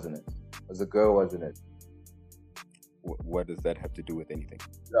girl, wasn't it? It was a girl, wasn't it? What does that have to do with anything?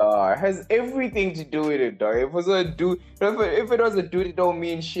 It has everything to do with it, dog. If it was a dude, if it was a dude, it don't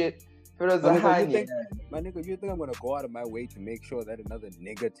mean shit. If it was a honey, my nigga, you think I'm gonna go out of my way to make sure that another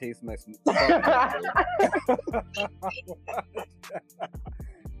nigga tastes my smoothie?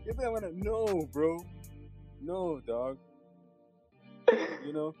 You think I'm gonna? No, bro. No, dog.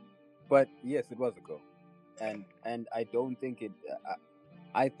 You know. But yes, it was a girl, and I don't think it.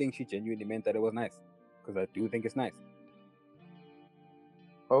 I think she genuinely meant that it was nice, because I do think it's nice.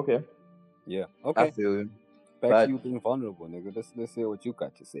 Okay. Yeah. Okay. I feel you. Back to you being vulnerable, nigga. Let's hear what you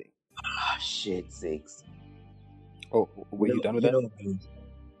got to say. Shit, Six. Oh, were you done with that?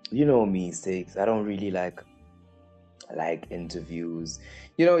 You know me, Six. I don't really like interviews.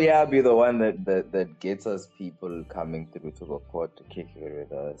 I'll be the one that gets us people coming through to record to kick it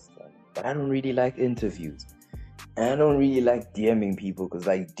with us. But I don't really like interviews. And I don't really like DMing people because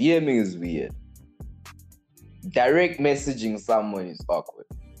DMing is weird. Direct messaging someone is awkward.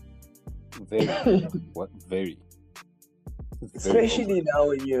 Very. What? Very. Especially now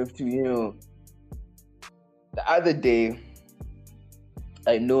when you have to, the other day,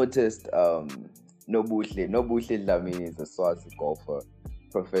 I noticed Nobuhle Dlamini is a Swazi golfer,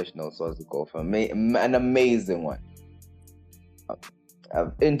 professional Swazi golfer, an amazing one.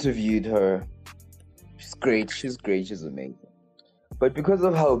 I've interviewed her. She's great, she's amazing. But because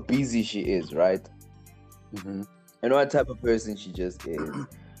of how busy she is, right? Mm-hmm. And what type of person she just is,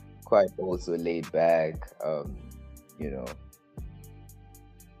 quite also laid back,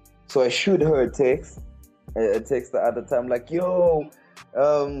 So I shoot her a text the other time, like, yo,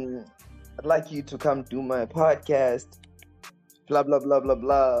 I'd like you to come do my podcast, blah, blah, blah, blah,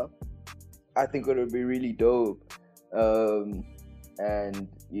 blah. I think it would be really dope. And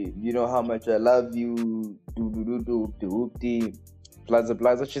you know how much I love you,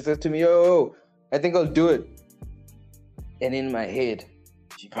 plaza. She said to me, yo, I think I'll do it. And in my head,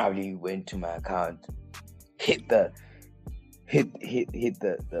 she probably went to my account, hit the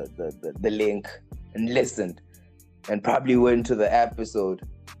link and listened, and probably went to the episode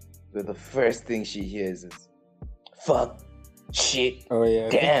where the first thing she hears is fuck, shit, oh yeah,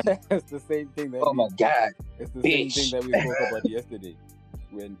 damn. It's the same thing that my god, it's the bitch. same thing that we spoke about yesterday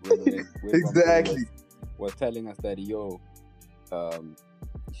when exactly was telling us that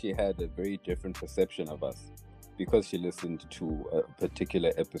she had a very different perception of us because she listened to a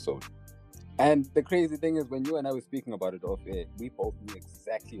particular episode. And the crazy thing is, when you and I were speaking about it off air, we both knew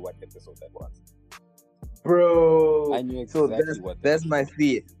exactly what episode that was. Bro, I knew exactly that's my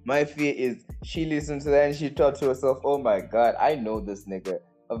fear. My fear is she listened to that and she thought to herself, oh my god, I know this nigga.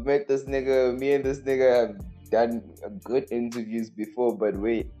 I've met this nigga. Me and this nigga have done good interviews before, but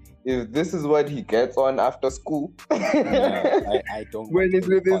wait, if this is what he gets on after school, I don't. When he's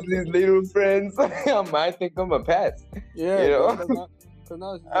with his little friends, I might think I'm a pass. Yeah, So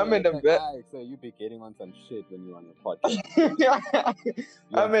now I'm an ambassador. So you be getting on some shit when you're on a podcast.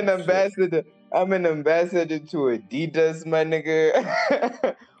 I'm an ambassador. I'm an ambassador to Adidas, my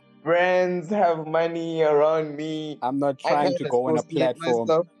nigga. Brands have money around me. I'm not trying to go on a platform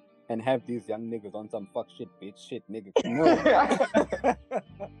myself. and have these young niggas on some fuck shit, bitch shit, nigga.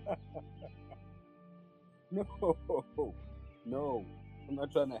 No. No. I'm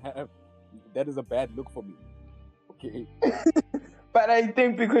not trying to have. That is a bad look for me. Okay. But I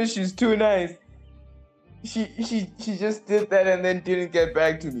think because she's too nice, she just did that and then didn't get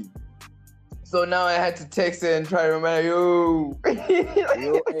back to me. So now I had to text her and try to remind her, yo,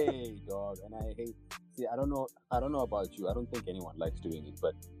 hey, dog. And I hate. See, I don't know about you. I don't think anyone likes doing it,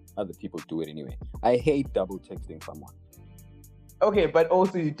 but other people do it anyway. I hate double texting someone. Okay, but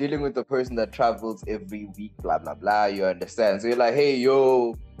also you're dealing with the person that travels every week, blah blah blah. You understand? So you're like, hey,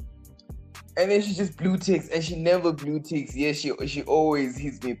 yo. And then she just blue ticks, and she never blue ticks. Yes, she always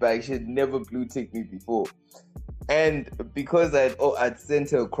hits me back. She had never blue ticked me before, and because I'd sent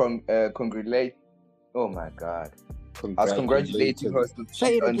her congratulate. Oh my god, I was congratulating her on some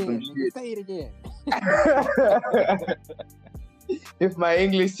shit. Say it again. If my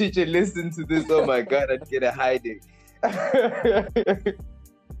English teacher listened to this, oh my god, I'd get a hiding.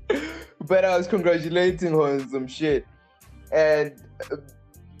 But I was congratulating her on some shit, and.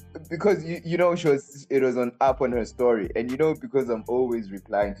 Because you know it was up on her story, and because I'm always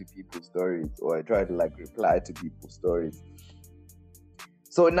replying to people's stories, or I try to reply to people's stories.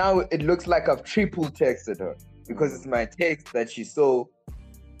 So now it looks like I've triple texted her because it's my text that she saw.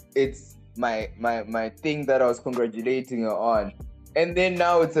 It's my thing that I was congratulating her on, and then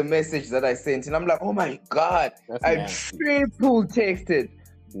now it's a message that I sent, and I'm like, oh my god, I triple texted.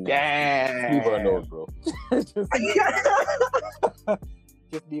 Damn. Leave her alone, bro.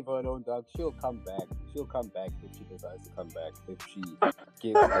 Just leave her alone, dog. She'll come back. She'll come back if she decides to come back. If she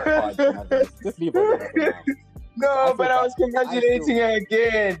gives the card, just leave her alone for now. No, but I was congratulating her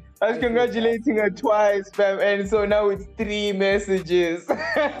again. I was congratulating her twice, fam. And so now it's 3 messages.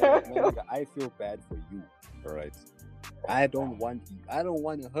 I feel bad for you, alright? I don't want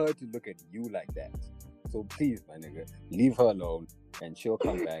her to look at you like that. So please, my nigga, leave her alone and she'll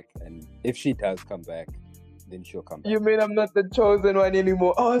come back. And if she does come back, then she'll come back. You mean I'm not the chosen one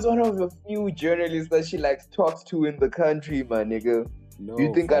anymore? I was one of the few journalists that she talks to in the country, my nigga. No,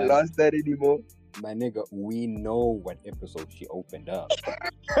 you think I lost that anymore? My nigga, we know what episode she opened up.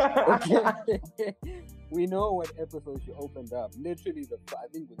 Okay? We know what episode she opened up. Literally, I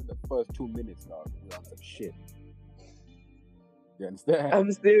think within the first 2 minutes, dog, we on some shit. You understand?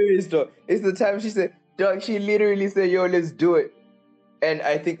 I'm serious, dog. It's the time she said, dog, she literally said, yo, let's do it. And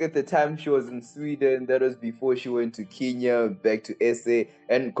I think at the time she was in Sweden. That was before she went to Kenya, back to SA.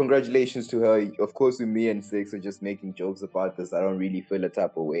 And congratulations to her. Of course, with me and Six are just making jokes about this. I don't really feel a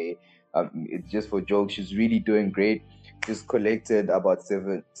type of way. It's just for jokes. She's really doing great. Just collected about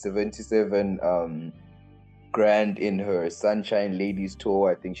 77 grand in her Sunshine Ladies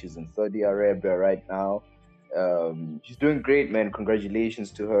tour. I think she's in Saudi Arabia right now. She's doing great, man. Congratulations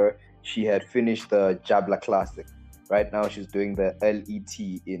to her. She had finished the Jabla Classic. Right now, she's doing the LET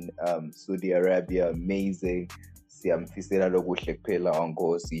in Saudi Arabia. Amazing.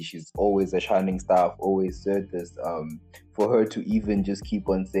 She's always a shining star. I've always said this. For her to even just keep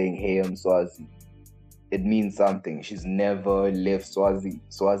on saying, hey, I'm Swazi, it means something. She's never left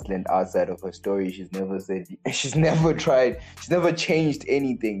Swaziland outside of her story. She's never said, she's never changed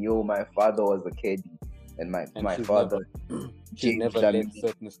anything. Yo, my father was a caddy. And my father... She's never let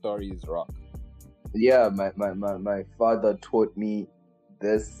certain stories rock. Yeah, my father taught me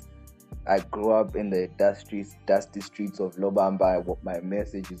this. I grew up in the dusty streets of Lobamba. My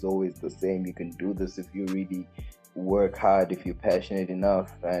message is always the same. You can do this if you really work hard, if you're passionate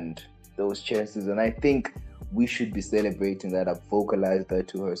enough, and those chances. And I think we should be celebrating that. I've vocalized that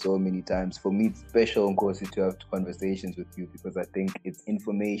to her so many times. For me, it's special, Nkosi, to have conversations with you because I think it's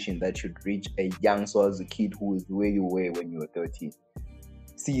information that should reach a young Swazi kid who is where you were when you were 13.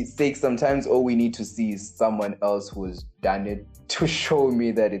 See, sometimes all we need to see is someone else who has done it to show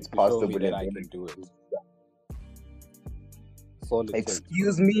me that it's possible. Show me that I can do it.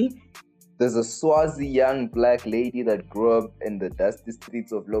 Excuse me? There's a Swazi young black lady that grew up in the dusty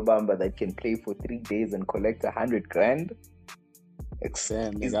streets of Lobamba that can play for 3 days and collect 100 grand? Is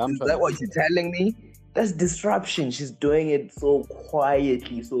that what you're telling me? That's disruption. She's doing it so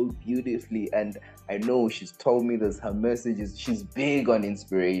quietly, so beautifully, and I know she's told me this. Her message is she's big on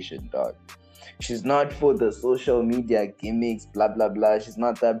inspiration, dog. She's not for the social media gimmicks, blah blah blah. She's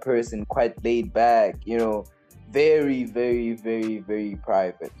not that person, quite laid back, very, very, very, very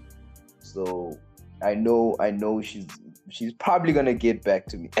private. So I know she's she's probably gonna get back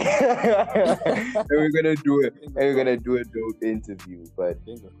to me. And we're gonna do it. And we're gonna do a dope interview. But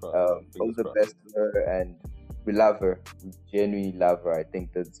all the best to her, and we love her. We genuinely love her. I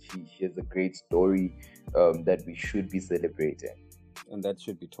think that she has a great story that we should be celebrating, and that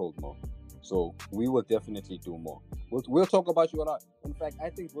should be told more. So we will definitely do more. We'll talk about you a lot. In fact, I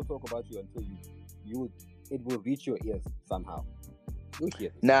think we'll talk about you until it will reach your ears somehow.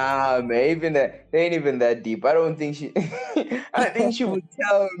 Nah, man, even that, they ain't even that deep. I don't think she I think she would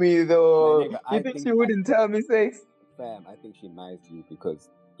tell me though. Nigga, you think she wouldn't tell me, Sex? Fam, I think she knifed you because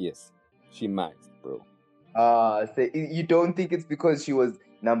yes, she might, bro. So you don't think it's because she was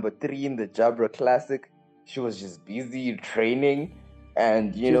number 3 in the Jabra Classic? She was just busy training,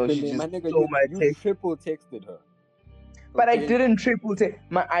 and she just stole my text. Triple texted her. But I didn't triple text.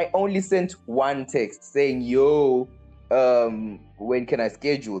 I only sent one text saying, "Yo, when can I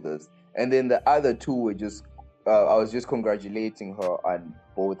schedule this?" And then the other 2 were just, I was just congratulating her on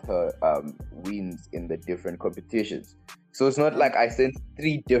both her wins in the different competitions. So it's not like I sent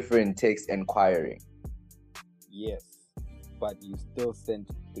 3 different texts inquiring. Yes, but you still sent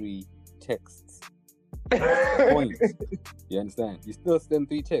 3 texts. Point. You understand? You still send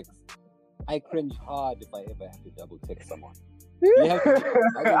 3 texts. I cringe hard if I ever have to double text someone. You have to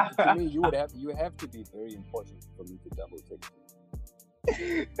to me, you have to be very important for me to double text you.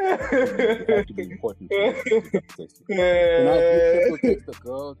 You have to be important for me to double text you. Can I triple text a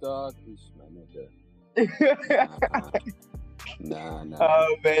girl, dog? Ish, my nigga. Nah.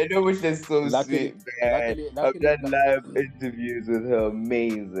 Oh man, Nobuhle is so sweet, man. I've done live interviews with her.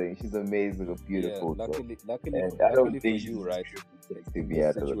 Amazing. She's amazing, a beautiful. Yeah, luckily, I don't think you, right?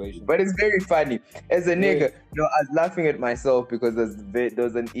 But it's very funny. As a nigga, I was laughing at myself because it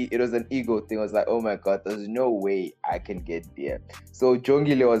was an ego thing. I was like, oh my god, there's no way I can get there. So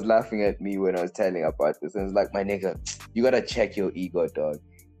Jongile was laughing at me when I was telling about this, and it's like, my nigga, you gotta check your ego, dog.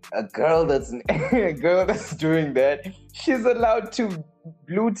 A girl that's doing that, she's allowed to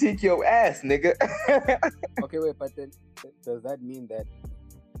blue tick your ass, nigga. Okay, wait, but then does that mean that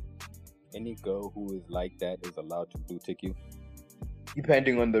any girl who is like that is allowed to blue tick you?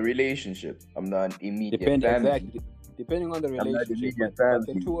 Depending on the relationship. I'm not immediate family. Exactly. Depending on the relationship. But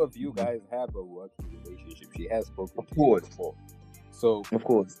the 2 of you guys have a working relationship. She has spoken to you before. So, of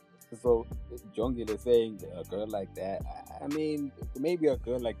course. So, Jongil is saying a girl like that, I mean, maybe a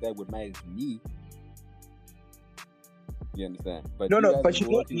girl like that would manage me. You understand? But but she's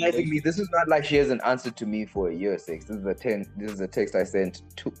not managing me. This is not like she hasn't answered to me for a year, 6. This is a text I sent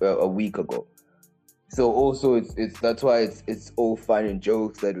a week ago. So also it's that's why it's all fun and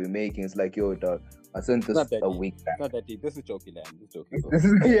jokes that we're making. It's like, yo, dog, I sent this a week back. Not that deep. This is joking, man.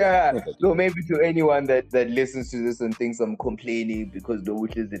 So maybe to anyone that listens to this and thinks I'm complaining because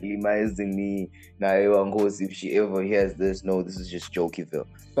Nobuhle Dlamini me, now if she ever hears this, no, this is just jokeyville.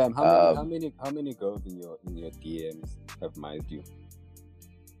 Fam, how many girls in your DMs have mized you?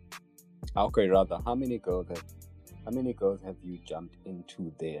 Okay, rather, how many girls have you jumped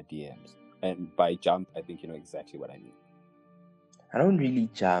into their DMs? And by jump, I think you know exactly what I mean. I don't really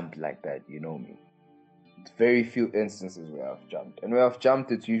jump like that, you know me. It's very few instances where I've jumped. And where I've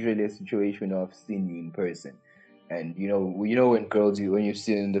jumped, it's usually a situation of seeing you in person. And you know when girls, when you've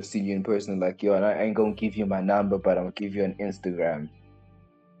seen you in person, like, yo, I ain't gonna give you my number, but I'm gonna give you an Instagram.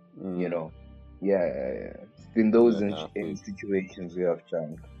 You know? Yeah. It's been those in situations where I've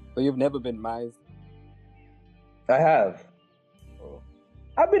jumped. So you've never been mized? I have. Oh.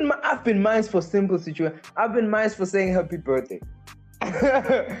 I've been mized for simple situations. I've been mized for saying happy birthday. But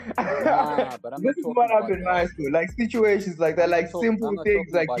this is what I've been mized for. Like situations like that, like simple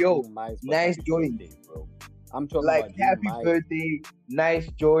things like, yo, nice joint. I'm talking like about happy birthday, nice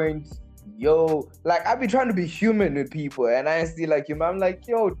joint, yo. Like I've been trying to be human with people, and I see like you, I'm like,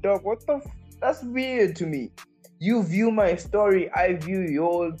 yo, dog, what the? That's weird to me. You view my story, I view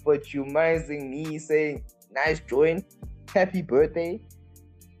yours, but you mizing me saying nice joint, happy birthday.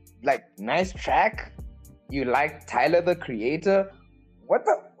 Like, nice track? You like Tyler, the Creator? What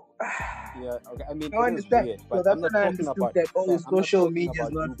the? Yeah, okay. I mean, I understand. Weird, but so that's when I understood that, social media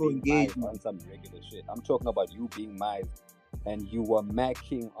is not for engagement. On some regular shit. I'm talking about you being mized and you were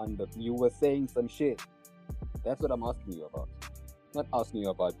macking on you were saying some shit. That's what I'm asking you about. Not asking you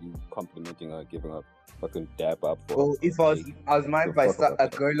about you complimenting her, giving her fucking dab up for. Oh, if I was mad by a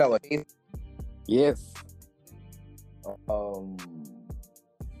girl I was. Yes.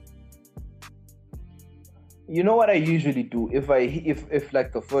 You know what I usually do if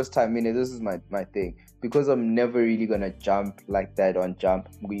like the first time in it, this is my thing, because I'm never really gonna jump like that on jump.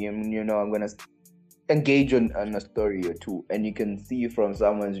 You know, I'm gonna engage on a story or two, and you can see from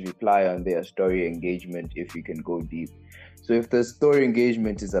someone's reply on their story engagement if you can go deep. So if the story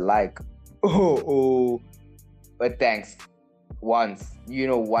engagement is a like, but thanks once,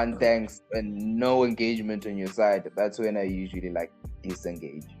 one thanks and no engagement on your side, that's when I usually like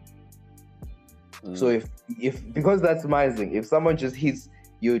disengage. So if because that's my thing, if someone just hits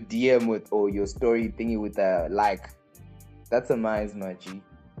your DM with or your story thingy with a like, that's a mice, my G.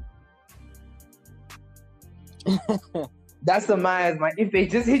 That's a mice, man. If they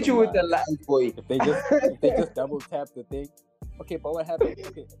just hit you with a like, boy. If they just double tap the thing. Okay, but what happened?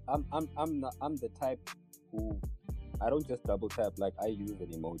 Okay, I'm the type who I don't just double tap, like I use an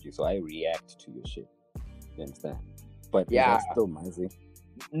emoji, so I react to your shit. You understand? But yeah, that's still mice.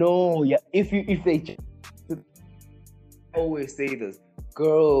 No, yeah. If they I always say this,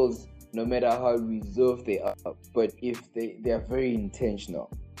 girls, no matter how reserved they are, but if they are very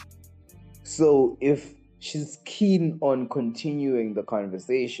intentional. So if she's keen on continuing the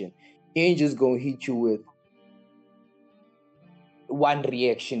conversation, she ain't just gonna hit you with one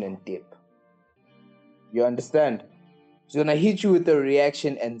reaction and dip. You understand? She's gonna hit you with a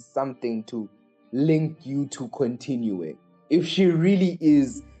reaction and something to link you to continuing. If she really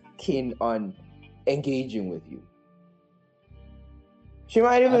is keen on engaging with you. She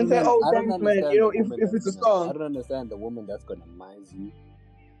might even say, "Oh, thanks, man." If it's a song. I don't understand the woman that's gonna mize you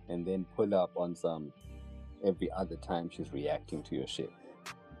and then pull up on some every other time she's reacting to your shit.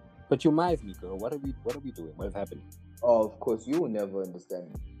 But you mize me, girl. What are we doing? What is happening? Oh, of course, you will never understand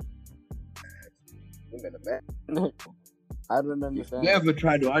me. Women are mad. I don't understand. You never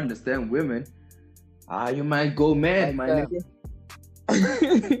try to understand women. You might go mad, my nigga.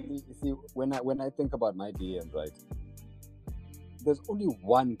 You see, when I think about my DMs, right? There's only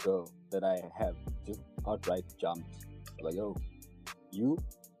one girl that I have just outright jumped. Like, yo, you?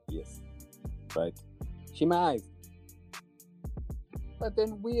 Yes. Right? She my eyes. But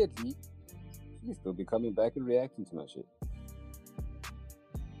then weirdly, she's still be coming back and reacting to my shit.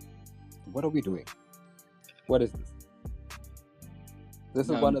 What are we doing? What is this? This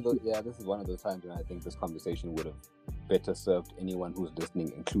is one of those times when I think this conversation would have better served anyone who's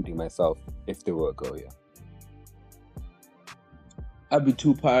listening, including myself, if they were a girl, yeah. I'd be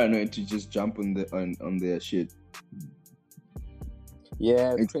too paranoid to just jump on their shit.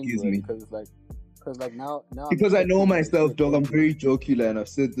 Yeah, excuse me. Because now. Because I know myself, dog. I'm very jocular, and I've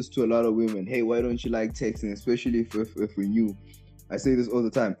said this to a lot of women. Hey, why don't you like texting, especially if we're new? I say this all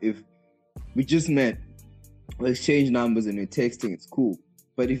the time. If we just met, we exchange numbers and we're texting, it's cool.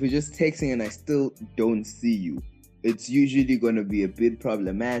 But if we're just texting and I still don't see you, it's usually going to be a bit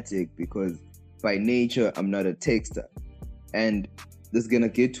problematic because by nature I'm not a texter, and this is going to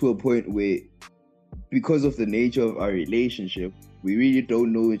get to a point where, because of the nature of our relationship, we really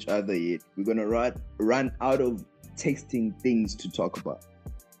don't know each other yet. We're going to run out of texting things to talk about.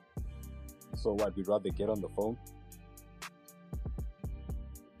 So what, we'd rather get on the phone?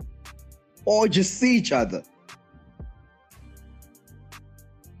 Or just see each other.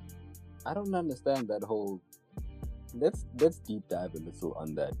 I don't understand that whole... Let's deep dive a little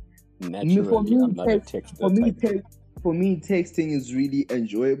on that. Naturally, I'm not a texter. For me, texting is really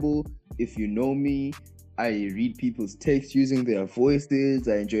enjoyable. If you know me, I read people's texts using their voices.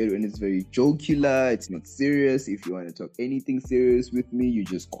 I enjoy it when it's very jocular. It's not serious. If you want to talk anything serious with me, you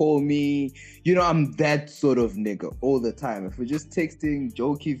just call me. I'm that sort of nigga all the time. If we're just texting,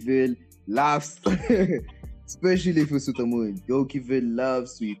 jokeyville, laughs, especially if we're Sutamu, jokeyville,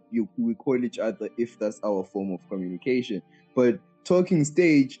 laughs, we call each other if that's our form of communication. But talking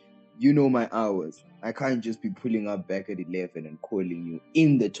stage, my hours. I can't just be pulling up back at 11 and calling you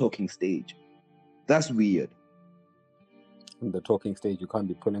in the talking stage. That's weird. In the talking stage, you can't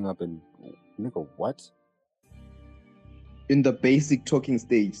be pulling up and... Nigga, what? In the basic talking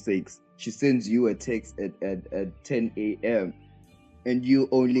stage, she sends you a text at 10 a.m. and you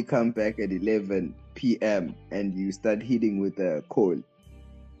only come back at 11 p.m. and you start hitting with a call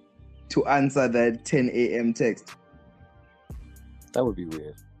to answer that 10 a.m. text. That would be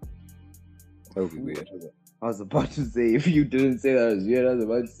weird. That would be weird. I was about to say, if you didn't say that was weird, I was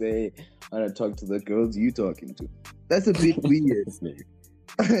about to say, I want to talk to the girls you talking to. That's a bit weird.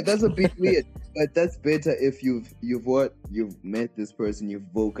 That's a bit weird. But that's better if you've met this person, you've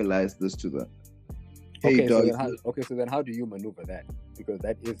vocalized this to them. Hey, dog. So then how do you maneuver that? Because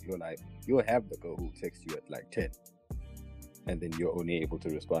that is your life. You'll have the girl who texts you at like 10. And then you're only able to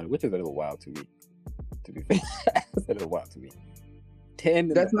respond, which is a little wild to me. To be fair. It's a little wild to me. 10.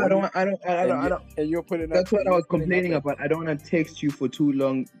 That's what I don't. And you're putting. That's what I was complaining about. I don't want to text you for too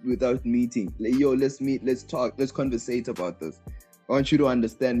long without meeting. Like, yo, let's meet. Let's talk. Let's conversate about this. I want you to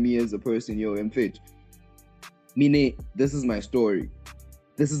understand me as a person. Yo, I'm fit. Meaning, this is my story.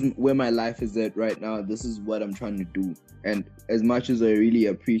 This is where my life is at right now. This is what I'm trying to do. And as much as I really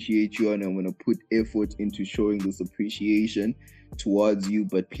appreciate you and I'm going to put effort into showing this appreciation towards you,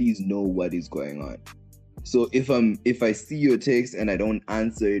 but please know what is going on. So if I see your text and I don't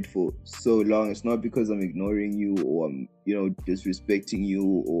answer it for so long, it's not because I'm ignoring you or I'm, disrespecting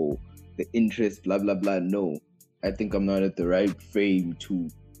you or the interest, blah, blah, blah. No, I think I'm not at the right frame to...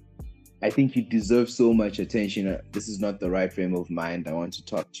 I think you deserve so much attention. This is not the right frame of mind. I want to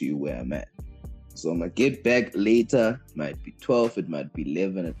talk to you where I'm at. So I'm going to get back later. It might be 12, it might be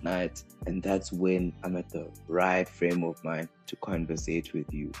 11 at night. And that's when I'm at the right frame of mind to conversate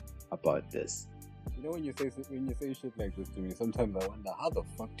with you about this. You know, when you say shit like this to me, sometimes I wonder, how the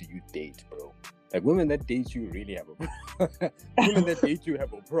fuck do you date, bro? Like, women that date you really have a women that date you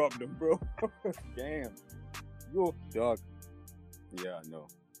have a problem, bro. Damn. Yo, dog. Yeah, no.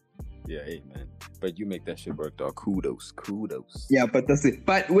 Yeah, hey, man. But you make that shit work, dog. Kudos. Yeah, but that's it.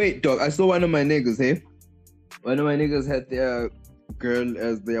 But wait, dog. I saw one of my niggas, hey? One of my niggas had their girl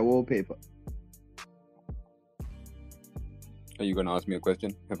as their wallpaper. Are you going to ask me a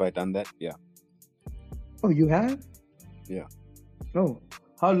question? Have I done that? Yeah. Oh, you have? Yeah. Oh.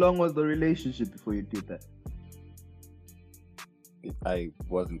 How long was the relationship before you did that? I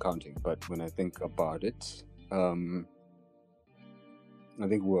wasn't counting, but when I think about it, I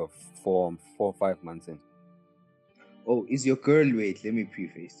think we were 4 or 5 months in. Oh, is your girl... Wait, let me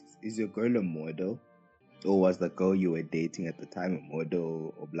preface this. Is your girl a model? Or was the girl you were dating at the time a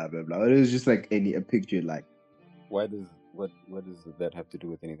model or blah, blah, blah? Or it was just like a picture like... What does that have to do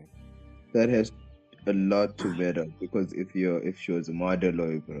with anything? That has a lot to matter, because if she was a model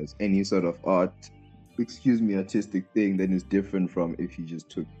or if it was any sort of artistic thing, then it's different from if you just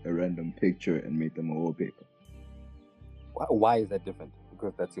took a random picture and made them a wallpaper. Why is that different?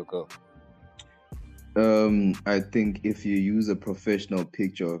 Because that's your girl. I think if you use a professional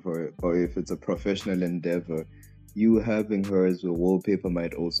picture of her, or if it's a professional endeavor, you having her as a wallpaper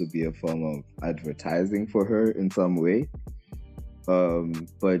might also be a form of advertising for her in some way.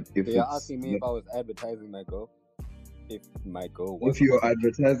 But if you're asking me if I was advertising my girl, if you're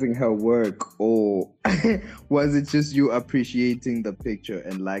advertising her work, or was it just you appreciating the picture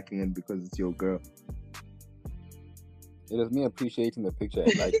and liking it because it's your girl? It was me appreciating the picture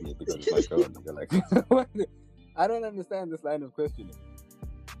and liking it because it's my girl. And you're like, I don't understand this line of questioning.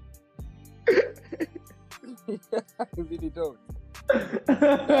 I really don't.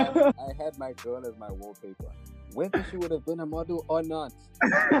 I had my girl as my wallpaper. Whether she would have been a model or not.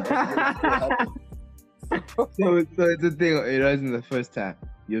 So it's the thing, it wasn't the first time.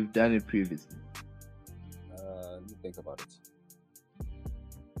 You've done it previously. Let me think about it.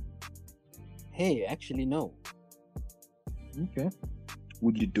 Hey, actually, no. Okay.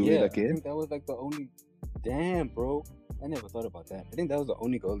 Would you do it again? I think that was like the only... Damn, bro. I never thought about that. I think that was the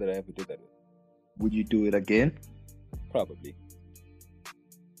only girl that I ever did that with. Would you do it again? Probably,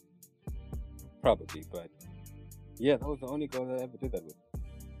 but... Yeah, that was the only girl that I ever did that with.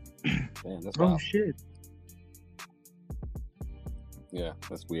 Damn, that's wild. Oh, shit. Yeah,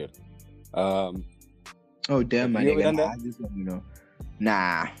 that's weird. Oh, damn, my nigga. I just want to know.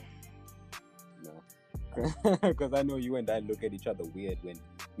 Nah. No. Because I know you and I look at each other weird when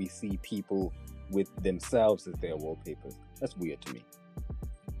we see people with themselves as their wallpapers. That's weird to me.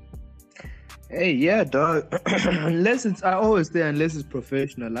 Hey, yeah, dog. I always say, unless it's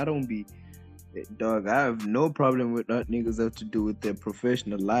professional, I don't be... Dog, I have no problem with what niggas have to do with their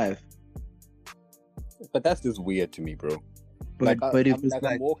professional life. But that's just weird to me, bro. But if it's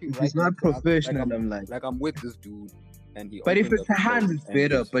like, if it's not professional, I'm like... Like, I'm with this dude, and he... But if it's a hand, it's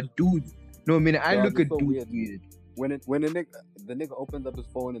better. But dude... No, I mean, I look at dude weird. When the nigga opens up his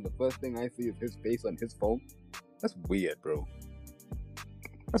phone and the first thing I see is his face on his phone, that's weird, bro.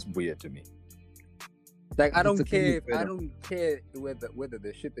 That's weird to me. Like, I don't care whether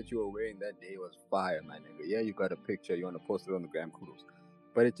the shit that you were wearing that day was fire, my nigga. Yeah, you got a picture, you want to post it on the gram, kudos.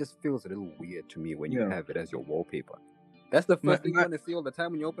 But it just feels a little weird to me when you have it as your wallpaper. That's the first thing you want to see all the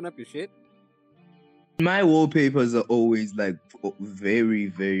time when you open up your shit. My wallpapers are always like very,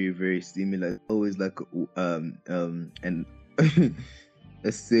 very, very similar. Always like and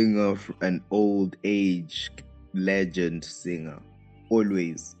a singer, an old age legend singer.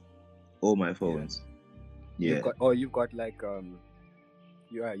 Always, all my phones. Yeah. You've got like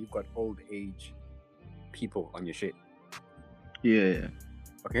you've got old age people on your shit. Yeah.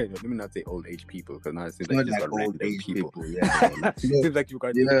 Okay, let me not say old age people because now it seems like you got old age people. Yeah. Seems like you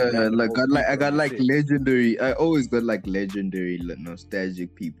got I got like legendary. I always got like legendary,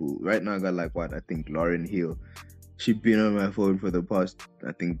 nostalgic people. Right now I got like I think Lauryn Hill. She's been on my phone for the past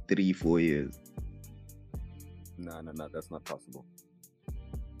 3-4 years. No, that's not possible.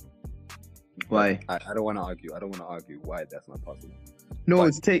 Why? I don't want to argue. I don't want to argue why that's not possible. No,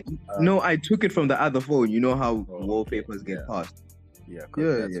 But, no, I took it from the other phone. You know how wallpapers okay. get passed. Yeah,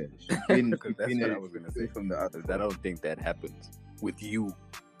 Yeah. Because that's what I was gonna say. From the other I don't think that happens with you.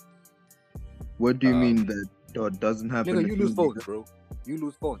 What do you mean that doesn't happen? Nigga, you lose phones, bro. You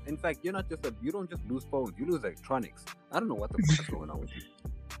lose phones. In fact, you don't just lose phones. You lose electronics. I don't know what the fuck is going on with you.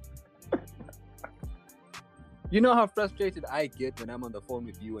 You know how frustrated I get when I'm on the phone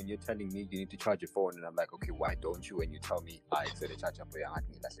with you and you're telling me you need to charge your phone, and I'm like, okay, why don't you? And you tell me, I said to charge up for your aunt.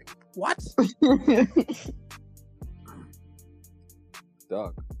 That's like, what?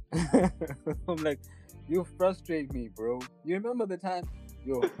 Dog. I'm like, you frustrate me, bro. You remember the time?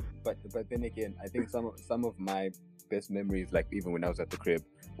 But then again, I think some of my best memories, like even when I was at the crib,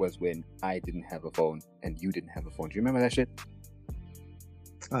 was when I didn't have a phone and you didn't have a phone. Do you remember that shit?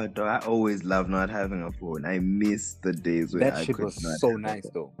 Oh, dog, I always love not having a phone. I miss the days where that shit was so nice,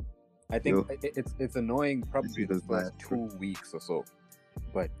 though. I think it's annoying probably the first 2 weeks or so,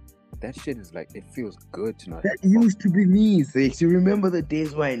 but that shit is like, it feels good to not. That used to be me, Six. You remember the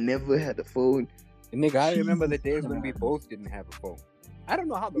days where I never had a phone? Nigga, I remember the days when we both didn't have a phone. I don't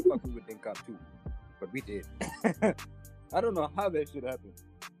know how the fuck we would link up too, but we did. I don't know how that shit happened,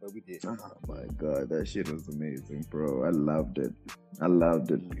 but we did. Oh my god, that shit was amazing, bro. I loved it. I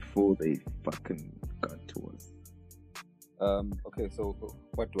loved it before they fucking got to us. Okay, so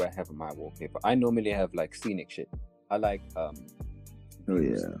what do I have on my wallpaper? I normally have like scenic shit. I like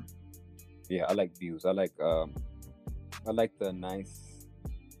views. Yeah, I like views. I like the nice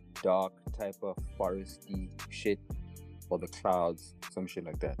dark type of foresty shit, or the clouds, some shit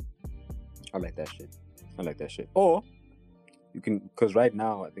like that. I like that shit. Or you can, because right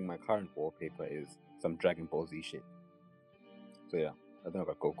now I think my current wallpaper is some Dragon Ball Z shit. So yeah, I think I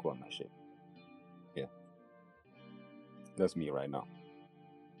got Goku on my shit. Yeah, that's me right now.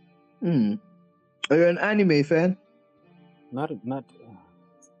 Are you an anime fan? Not.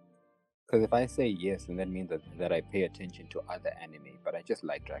 Because if I say yes, then that means that I pay attention to other anime, but I just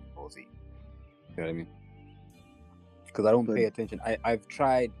like Dragon Ball Z. You know what I mean? Because I don't pay attention. I've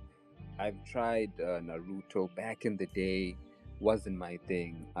tried Naruto back in the day. Wasn't my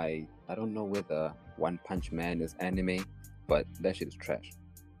thing. I don't know whether One Punch Man is anime, but that shit is trash.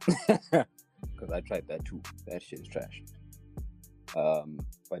 Because I tried that too. That shit is trash.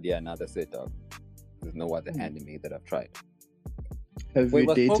 But yeah, now that's it, dog. There's no other anime that I've tried. Wait,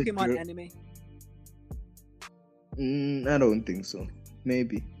 was Pokemon anime? I don't think so.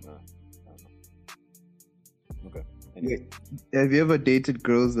 Maybe. I don't know. Okay. Anyway. Have you ever dated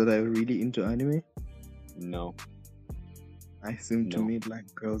girls that are really into anime? No. I seem to meet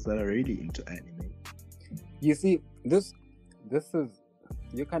like girls that are really into anime. You see, this is,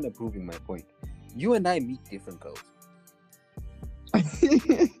 you're kind of proving my point. You and I meet different girls.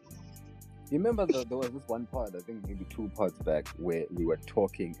 You remember there was this one part, I think maybe 2 parts back, where we were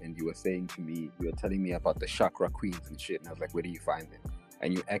talking and you were saying to me, you were telling me about the chakra queens and shit, and I was like, where do you find them?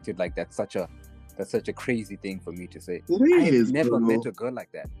 And you acted like that's such a crazy thing for me to say. I've never met a girl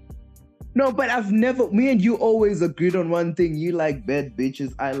like that. No, but me and you always agreed on one thing. You like bad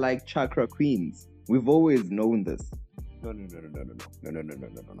bitches, I like chakra queens. We've always known this. No.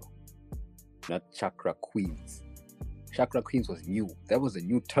 Not chakra queens. Chakra queens was new. That was a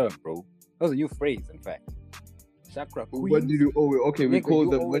new term, bro. That was a new phrase, in fact. Chakra queens. What did you always? Okay, we call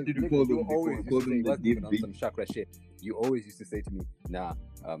them. What did you call them? We call them the deep on some chakra shit. You always used to say to me, "Nah,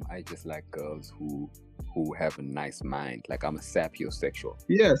 I just like girls who have a nice mind. Like I'm a sapiosexual."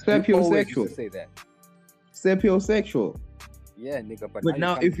 Yeah, sapiosexual. You always used to say that. Sapiosexual. Yeah, nigga. But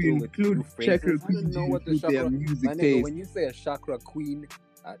now, if you include chakra queens, you include their music taste. When you say a chakra queen,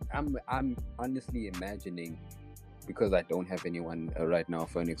 I'm honestly imagining, because I don't have anyone right now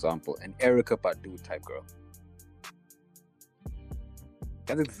for an example, an Erykah Badu type girl.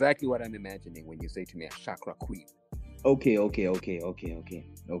 That's exactly what I'm imagining when you say to me a chakra queen. Okay.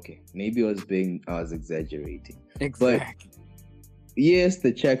 Maybe I was exaggerating. Exactly. But yes,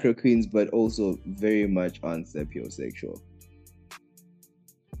 the chakra queens, but also very much on sapiosexual.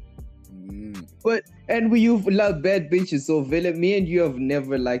 But you've loved bad bitches, so me and you have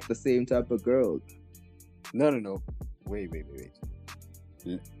never liked the same type of girls. No. Wait.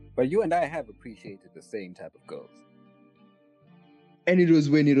 But you and I have appreciated the same type of girls. And it was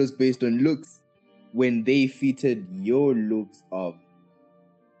when it was based on looks. When they fitted your looks of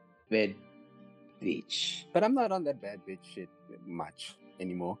bad bitch. But I'm not on that bad bitch shit much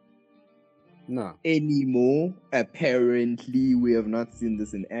anymore. No. Anymore? Apparently, we have not seen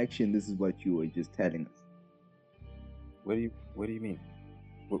this in action. This is what you were just telling us. What do you mean?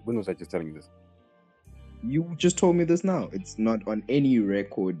 When was I just telling you this? You just told me this now. It's not on any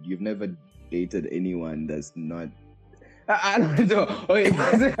record. You've never dated anyone that's not. I don't know. Okay,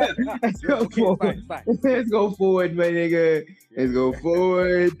 let's go forward. Fine. Let's go forward, my nigga. Let's go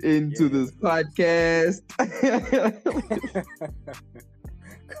forward into this podcast.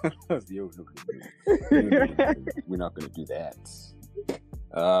 Yo, look, we're not gonna do that.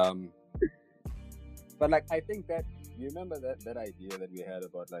 But like, I think that you remember that idea that we had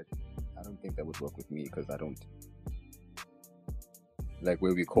about like, I don't think that would work with me because I don't like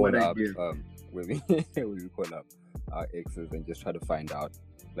where we call up, where we call up our exes and just try to find out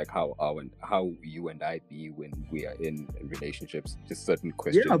like how you and I be when we are in relationships, just certain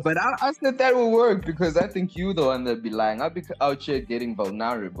questions. Yeah, but I said that will work because I think you the one that be lying. I'll be out here getting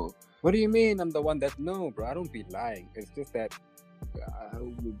vulnerable. What do you mean? I'm the one that no, bro. I don't be lying. It's just that.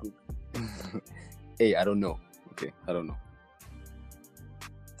 Hey, I don't know. Okay, I don't know.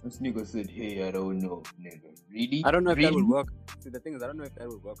 This nigga said, "Hey, I don't know, nigga." Really? I don't know if that would work. See, the thing is, I don't know if that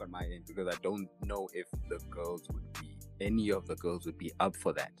would work on my end because I don't know if any of the girls would be up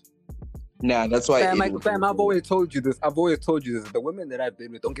for that. Nah, that's why. Fam, I've always told you this. The women that I've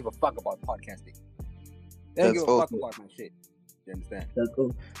been with don't give a fuck about podcasting. They don't give a fuck about my shit. You understand?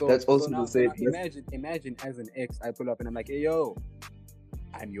 That's also now, the same. Imagine as an ex, I pull up and I'm like, "Hey, yo,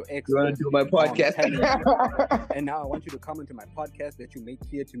 I'm your ex. You want to do my podcast?" And now I want you to come into my podcast that you made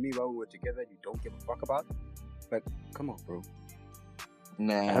clear to me while we were together you don't give a fuck about. Like, come on, bro.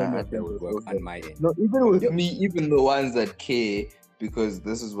 Nah, I don't know if that would work on my end. No, even with me, even the ones that care, because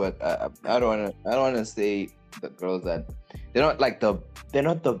this is what I don't want to say the girls that they're not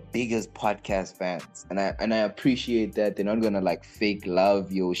the biggest podcast fans, and I appreciate that they're not gonna like fake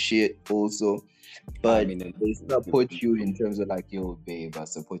love your shit also. But they support you in terms of like, yo, babe, I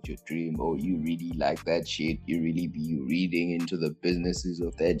support your dream. Oh, you really like that shit. You really be reading into the businesses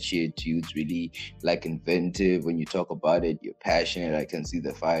of that shit. It's really like inventive when you talk about it. You're passionate. I can see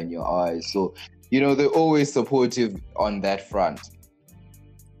the fire in your eyes. So, they're always supportive on that front.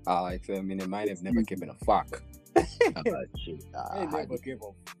 It might have never given a fuck. I never give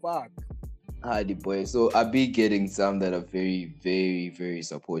a fuck. Hardy boy. So I be getting some that are very, very, very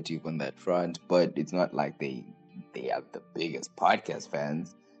supportive on that front, but it's not like they have the biggest podcast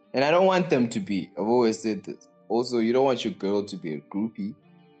fans, and I don't want them to be. I've always said this. Also, you don't want your girl to be a groupie.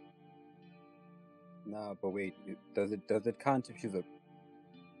 No, but wait, does it count if she's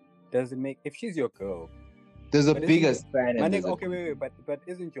if she's your girl? There's a biggest fan. Okay, wait, but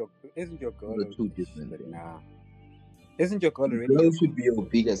isn't your girl two different? Nah. Isn't your girl already? Girl should be your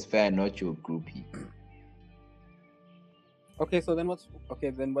biggest fan, not your groupie. Okay, so then what's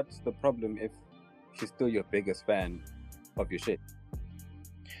the problem if she's still your biggest fan of your shit?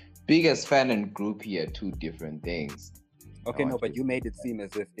 Biggest fan and groupie are two different things. Okay, no, but you made it seem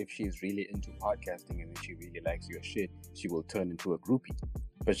as if she's really into podcasting and if she really likes your shit, she will turn into a groupie.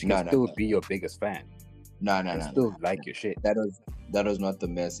 But she can still be your biggest fan. No. Still like your shit. That was not the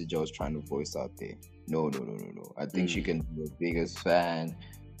message I was trying to voice out there. No. I think she can be your biggest fan,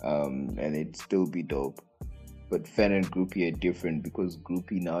 and it'd still be dope. But fan and groupie are different because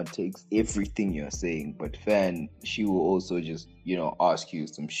groupie now takes everything you're saying. But fan, she will also just, ask you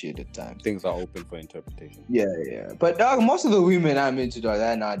some shit at times. Things are open for interpretation. Yeah. But most of the women I'm into,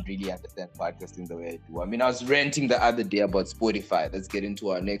 they not really understand podcasting the way I do. I mean, I was ranting the other day about Spotify. Let's get into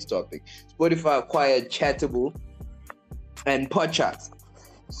our next topic. Spotify acquired Chartable and Podsights.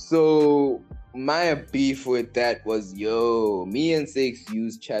 So my beef with that was, me and Six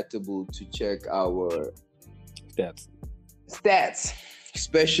use Chartable to check our stats,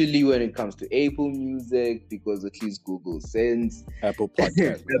 especially when it comes to Apple Music, because at least Google sends Apple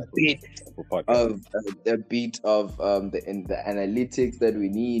Podcast a bit of the analytics that we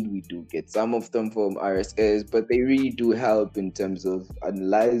need. We do get some of them from RSS, but they really do help in terms of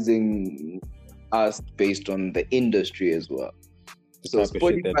analyzing us based on the industry as well. So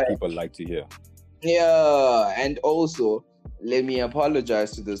Spotify, that people like to hear. Yeah, and also let me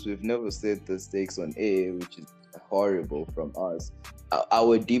apologize to this. We've never said the stakes on air, which is horrible from us.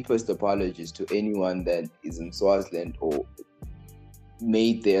 Our deepest apologies to anyone that is in Swaziland or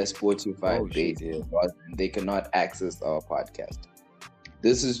made their Spotify base in Swaziland. They cannot access our podcast.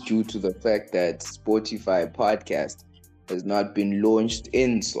 This is due to the fact that Spotify podcast has not been launched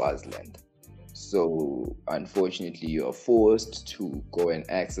in Swaziland. So unfortunately, you are forced to go and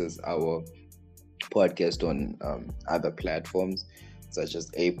access our podcast on other platforms such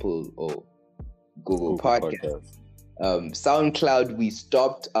as Apple or Google Podcasts. SoundCloud, we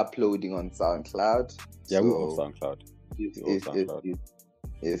stopped uploading on SoundCloud. Yeah, so we're on SoundCloud.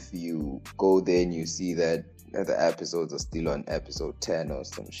 If you go there and you see that the episodes are still on episode 10 or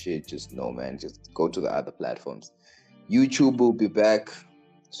some shit, just no, man. Just go to the other platforms. YouTube will be back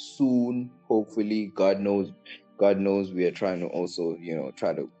soon, hopefully. God knows we are trying to also,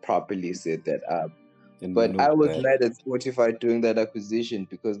 try to properly set that up. But I was mad at Spotify doing that acquisition,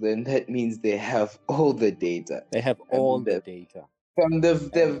 because then that means they have all the data. They have all the data. From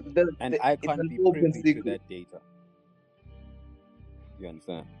and I can't be privy to that data. You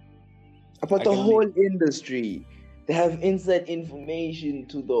understand? About the whole industry. They have inside information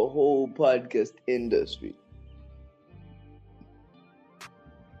to the whole podcast industry.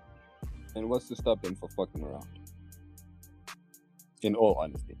 And what's to stop them from fucking around? In all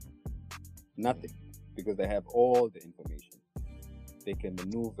honesty, nothing. Because they have all the information. They can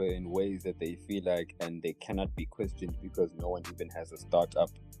maneuver in ways that they feel like, and they cannot be questioned, because no one even has a startup.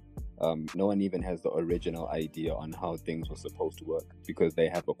 No one even has the original idea on how things were supposed to work, because they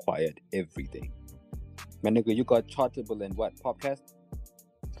have acquired everything. Man, nigga, you got Chartable and what? Podcast?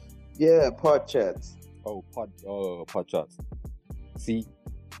 Yeah, pod chats. Pod chats. See,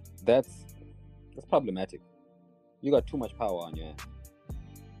 that's problematic. You got too much power on your hand.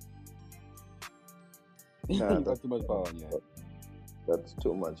 You got too much power on your hand. That's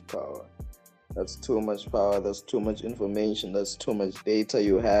too much power. That's too much power. That's too much information. That's too much data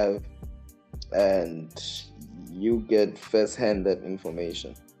you have. And you get first-hand that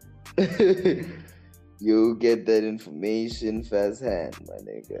information. You get that information first-hand, my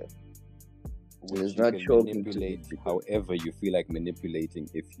nigga. It's not manipulate however you feel like manipulating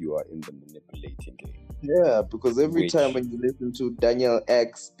if you are in the manipulating game. Yeah, because every time when you listen to Daniel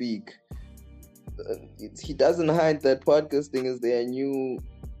X speak, he doesn't hide that podcasting is their new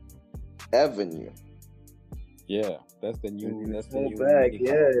avenue. Yeah, that's the new. That's the new bag.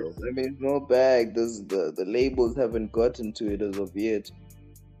 Yes, I mean, it's no bag. The labels haven't gotten to it as of yet.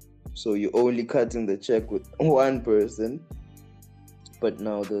 So you're only cutting the check with one person. But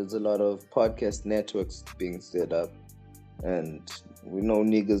now there's a lot of podcast networks being set up, and we know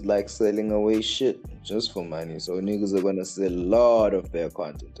niggas like selling away shit just for money. So niggas are gonna sell a lot of their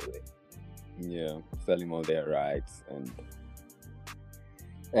content away. Yeah, selling all their rights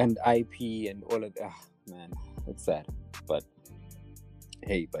and IP and all of that. Man, it's sad. But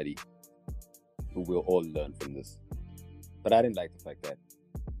hey, buddy, we will all learn from this. But I didn't like the fact that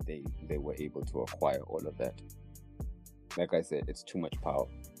they were able to acquire all of that. Like I said, it's too much power.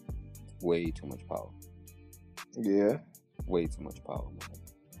 Way too much power. Yeah. Way too much power, man.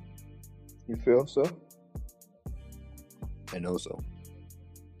 You feel so? I know so.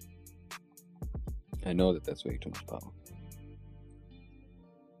 I know that's way too much power.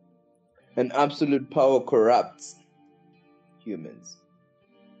 And absolute power corrupts humans.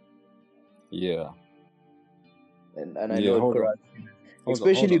 Yeah. And I know it corrupts humans.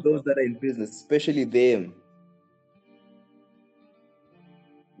 Especially those that are in business, especially them.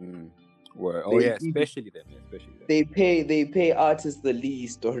 Well, especially them. They pay artists the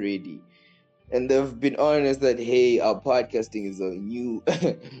least already. And they've been honest that, hey, our podcasting is a new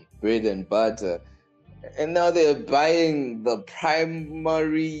bread and butter. And now they're buying the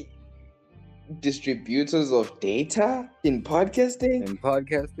primary distributors of data in podcasting?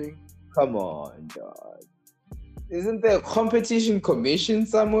 Come on, dog. Isn't there a competition commission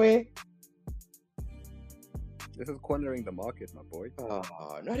somewhere? This is cornering the market, my boy.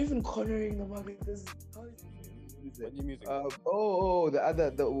 Not even cornering the market. This is what new music?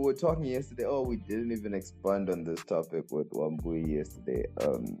 We were talking yesterday. We didn't even expand on this topic with Wambui yesterday.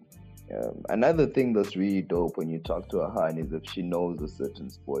 Another thing that's really dope when you talk to a Han is if she knows a certain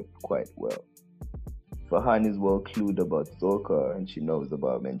sport quite well. If Han is well clued about soccer and she knows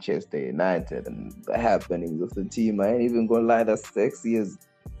about Manchester United and the happenings of the team, I ain't even gonna lie, that's sexy as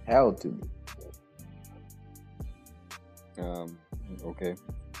hell to me. Okay.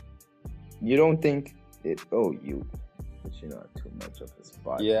 You don't think it? But you're not too much of a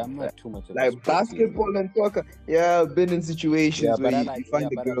sport. Yeah, I'm not too much of a like basketball and soccer. Yeah, I've been in situations where you find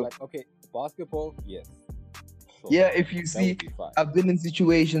the girl. Okay, basketball, yes. Sure. Yeah, if you see, I've been in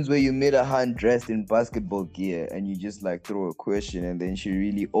situations where you made a hand dressed in basketball gear and you just like throw a question and then she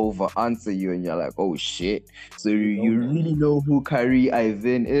really over answer you and you're like, oh shit. So you really know who Kyrie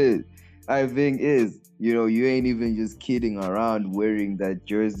Irving is. You know, you ain't even just kidding around wearing that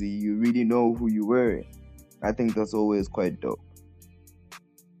jersey. You really know who you're wearing. I think that's always quite dope.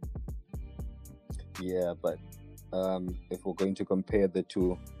 Yeah, but if we're going to compare the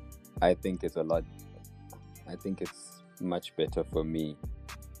two, I think it's much better for me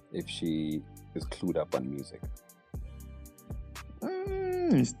if she is clued up on music.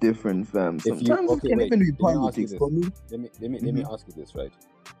 It's different, fam. Sometimes it can even be politics for me. Let me ask you this, right?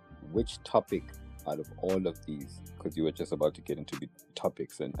 Which topic out of all of these, because you were just about to get into the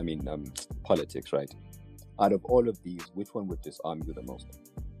topics and politics, right? Out of all of these, which one would disarm you the most?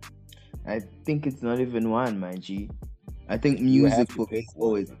 I think it's not even one, my G. I think music for me is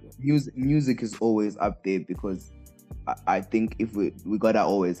always music is always up there, because I think if we gotta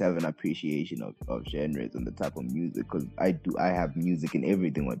always have an appreciation of genres and the type of music, because I have music in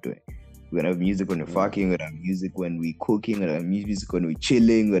everything we're doing. We're gonna have music when we're fucking, we're gonna have music when we're cooking, we're gonna have music when we're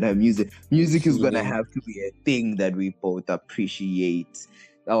chilling, we're gonna have music. Music is gonna have to be a thing that we both appreciate,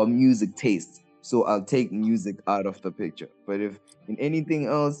 our music taste. So I'll take music out of the picture. But if in anything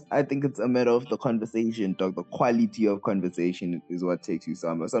else, I think it's a matter of the conversation, dog. The quality of conversation is what takes you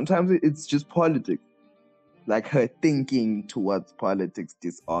somewhere. Sometimes it's just politics. Like her thinking towards politics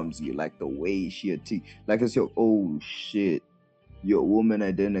disarms you. Like the way she like it's your, oh shit, you're a woman. I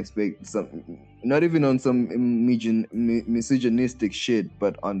didn't expect some, not even on some misogynistic shit,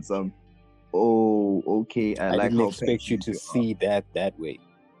 but on some, oh okay, I like didn't how expect you to see that way.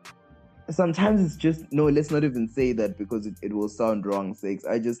 Sometimes it's just, no, let's not even say that, because it will sound wrong. Sakes,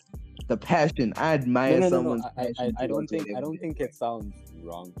 the passion. I admire someone's passion. I don't think it sounds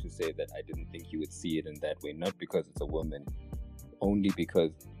wrong to say that I didn't think you would see it in that way. Not because it's a woman, only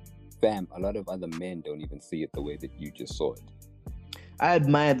because, fam, a lot of other men don't even see it the way that you just saw it. I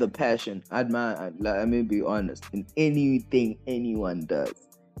admire the passion. I may be honest. In anything anyone does,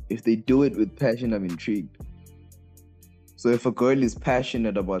 if they do it with passion, I'm intrigued. So if a girl is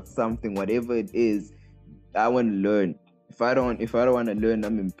passionate about something, whatever it is, I want to learn. If I don't want to learn,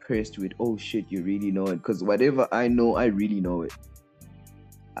 I'm impressed with, oh shit, you really know it. Because whatever I know, I really know it.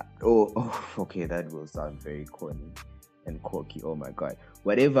 Okay, that will sound very corny and quirky. Oh my god.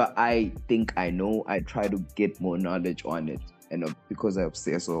 Whatever I think I know, I try to get more knowledge on it, and because I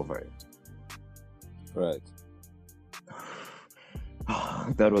obsess over it. Right.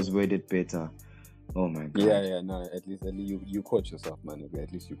 That was worded better. Oh my god. Yeah, no, at least you caught yourself, man.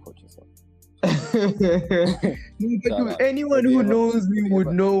 At least you caught yourself. Anyone who knows me would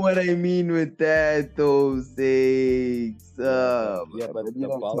know what I mean with that, those things. But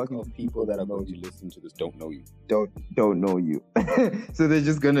the bulk of people that are going to listen to this don't know you. Don't know you. So they're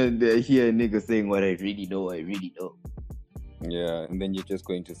just gonna hear a nigga saying what I really know. Yeah, and then you're just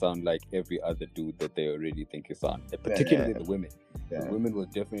going to sound like every other dude that they already think you sound. Particularly the women. Yeah. The women will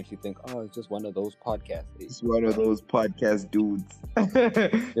definitely think, oh, it's just one of those podcasts. It's one of those podcast dudes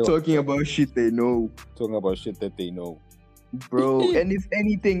talking about shit they know. Talking about shit that they know. Bro, and if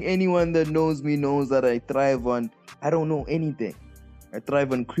anything, anyone that knows me knows that I thrive on, I don't know anything. I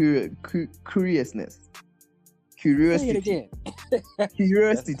thrive on curiousness. Curiosity. Say it again.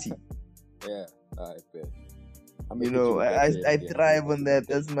 Curiosity. Yeah, I bet. I thrive on that.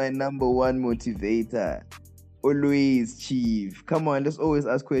 That's my number one motivator. Always, chief. Come on, let's always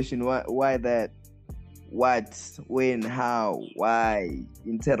ask question. Why that? What? When? How? Why?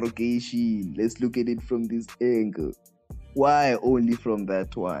 Interrogation. Let's look at it from this angle. Why only from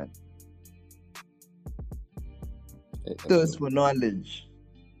that one? Thirst for knowledge.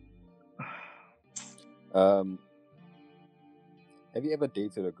 Have you ever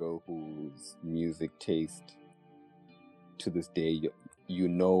dated a girl whose music taste to this day you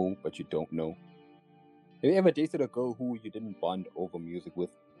know but you don't know? Have you ever dated a girl who you didn't bond over music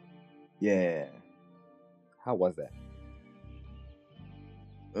with? Yeah. How was that?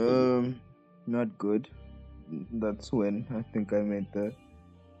 Not good. That's when I think I made the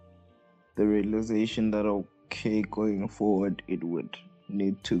realization that okay, going forward, it would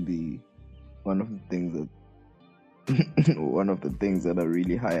need to be one of the things that are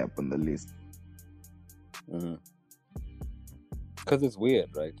really high up on the list. Because it's weird,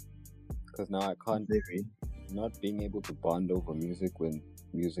 right? Because now I can't not being able to bond over music when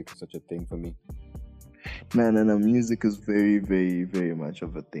music is such a thing for me. Man, and music is very, very, very much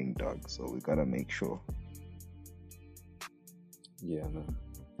of a thing, dog. So we gotta make sure. Yeah, man.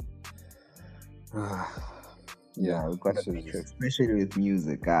 Yeah, we gotta make sure, especially with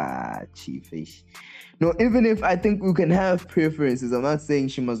music. Chief. No, even if I think we can have preferences, I'm not saying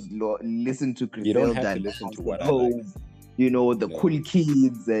she must listen to Griselda. You don't have to listen to what I like. The cool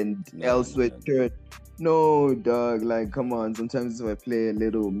kids and elsewhere. No, dog. Like, come on. Sometimes if I play a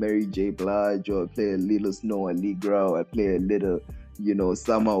little Mary J. Blige or I play a little Snow Allegro, I play a little,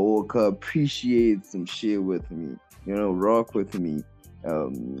 Summer Walker, appreciate some shit with me. Rock with me.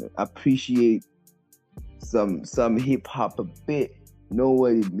 Appreciate some hip hop a bit. Know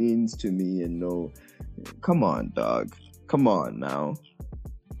what it means to me and know. Come on, dog. Come on now.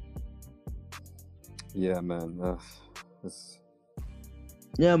 Yeah, man.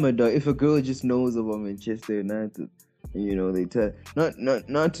 Yeah, my dog. If a girl just knows about Manchester United, You know, they tell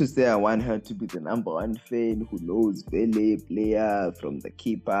not to say I want her to be the number one fan who knows Vele player from the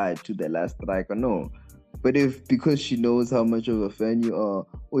keeper to the last striker. No. But if because she knows how much of a fan you are,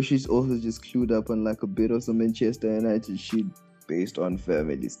 or she's also just clued up on like a bit of some Manchester United shit based on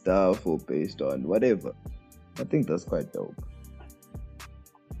family stuff or based on whatever. I think that's quite dope.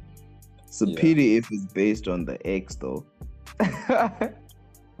 So pity if it's based on the ex though.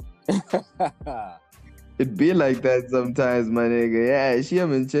 It be like that sometimes, my nigga. Yeah, she a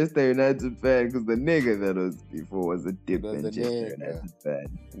Manchester United fan because the nigga that was before was a deep Manchester United fan.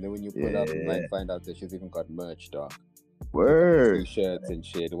 And then when you pull up, you might find out that she's even got merch, dog. Word. T-shirts and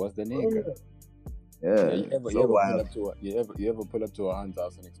shit. What's the nigga? Yeah. You ever pull up to a Hans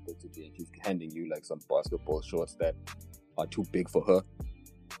house unexpectedly and she's handing you like some basketball shorts that are too big for her?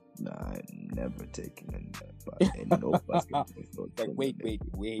 Nah, I'm never taking in no basketball shorts. Like, wait,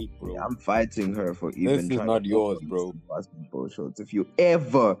 bro. Yeah, I'm fighting her for even this is not yours, bro. Basketball shorts. If you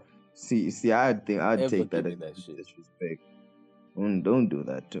ever see, I'd take that as disrespect. Don't do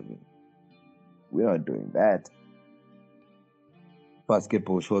that to me. We're not doing that.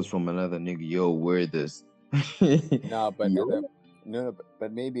 Basketball shorts from another nigga. Yo, wear this.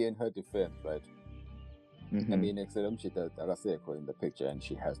 But maybe in her defense, right? Mm-hmm. I mean, she does in the picture and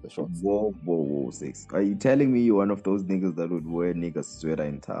she has the shorts. Whoa, 6. Are you telling me you're one of those niggas that would wear niggas sweater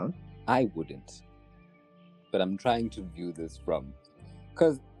in town? I wouldn't. But I'm trying to view this from...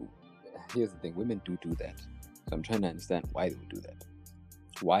 Because here's the thing, women do that. So I'm trying to understand why they would do that.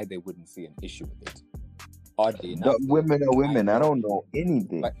 Why they wouldn't see an issue with it. Oddly enough... Women are women. I don't know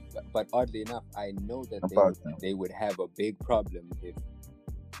anything. But oddly enough, I know that they would have a big problem if...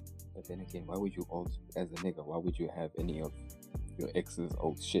 But then again, why would you also, as a nigga, why would you have any of your ex's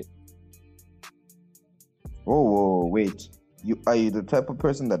old shit? Whoa, wait. Are you the type of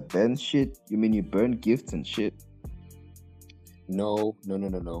person that burns shit? You mean you burn gifts and shit? No.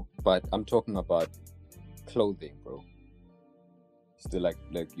 But I'm talking about clothing, bro. Still like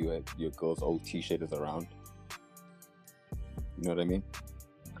your girl's old t-shirt is around. You know what I mean?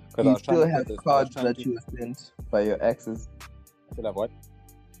 You still have cards that you were sent by your exes? I still have what?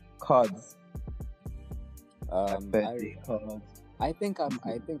 Cards. Cards. I think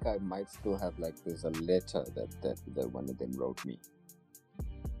I might still have like there's a letter that one of them wrote me.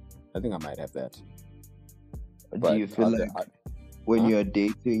 I think I might have that. Do you feel like when you're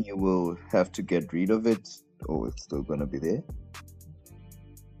dating you will have to get rid of it, or it's still gonna be there?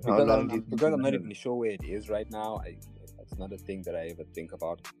 Because I'm not even sure where it is right now. It's not a thing that I ever think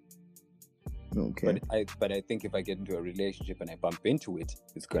about. Okay. But I think if I get into a relationship and I bump into it,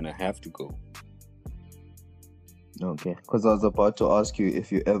 it's gonna have to go. Okay. Because I was about to ask you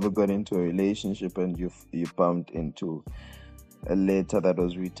if you ever got into a relationship and you bumped into a letter that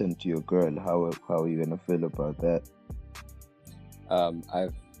was written to your girl. How are you gonna feel about that?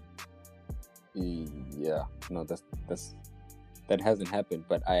 That hasn't happened.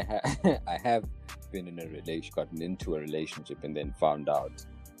 But I have gotten into a relationship and then found out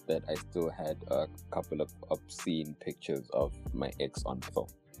that I still had a couple of obscene pictures of my ex on the phone.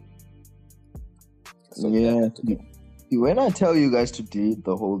 So yeah. When I tell you guys to delete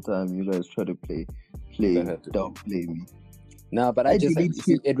the whole time, you guys try to don't play me. No, but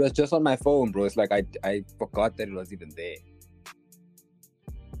it was just on my phone, bro. It's like I forgot that it was even there.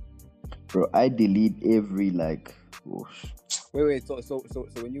 Bro, I delete every like. Whoosh. Wait. So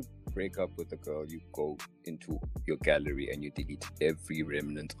when you break up with a girl, you go into your gallery and you delete every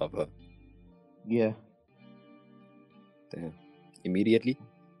remnant of her. Yeah. Damn. Immediately?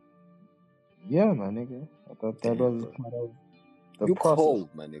 Yeah, my nigga. I thought that was part of the process. Cold,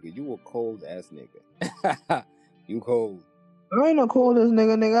 my nigga. You a cold ass nigga. You cold. I ain't a cold ass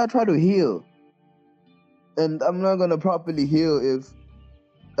nigga. I try to heal. And I'm not gonna properly heal if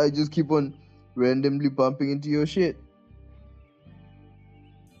I just keep on randomly bumping into your shit.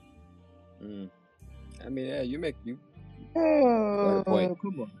 I mean, yeah, you got a point.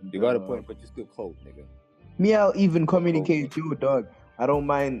 Come on. You got a point, but you're still cold, nigga. Me, I'll even communicate you, dog. I don't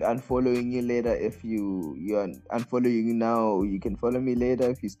mind unfollowing you later if you're unfollowing you now. You can follow me later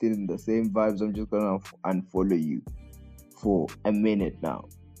if you're still in the same vibes. I'm just gonna unfollow you for a minute now.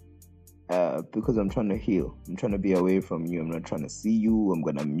 Because I'm trying to heal. I'm trying to be away from you. I'm not trying to see you. I'm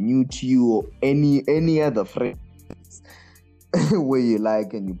gonna mute you or any other friends where you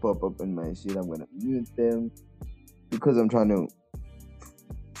like and you pop up in my shit. I'm gonna mute them because I'm trying to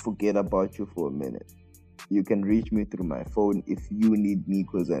forget about you for a minute. You can reach me through my phone if you need me,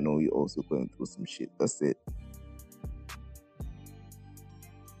 because I know you're also going through some shit. That's it.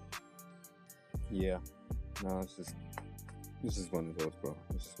 Yeah. No, it's just one of those, bro.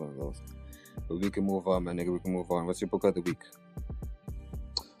 It's just one of those. We can move on, my nigga. We can move on. What's your book of the week?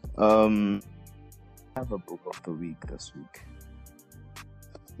 I have a book of the week this week.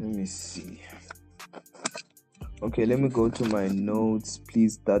 Let me see. Okay, let me go to my notes.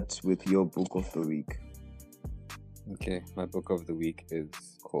 Please start with your book of the week. Okay, my book of the week is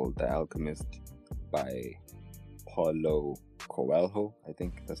called The Alchemist by Paulo Coelho. I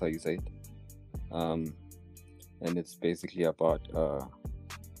think that's how you say it. And it's basically about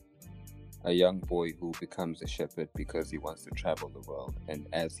a young boy who becomes a shepherd because he wants to travel the world. And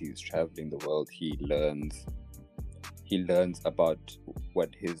as he's traveling the world, he learns about what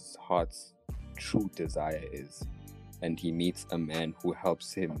his heart's true desire is. And he meets a man who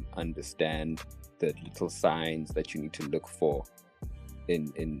helps him understand the little signs that you need to look for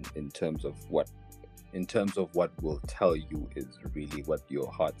in terms of what will tell you is really what your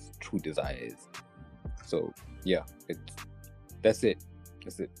heart's true desire is. So yeah, that's it.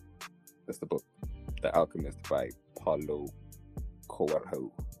 That's the book, The Alchemist by Paulo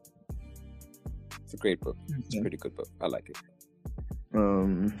Coelho. It's a great book. It's a pretty good book. I like it.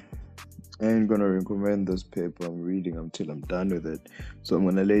 I'm gonna recommend this paper I'm reading until I'm done with it. So I'm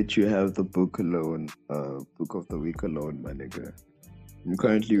gonna let you have the book alone, book of the week alone, my nigga. I'm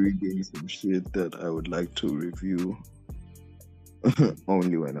currently reading some shit that I would like to review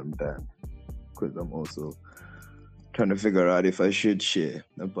only when I'm done, because I'm also trying to figure out if I should share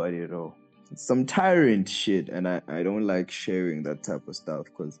about it all. It's some tyrant shit, and I don't like sharing that type of stuff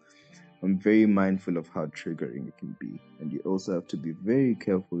because I'm very mindful of how triggering it can be. And you also have to be very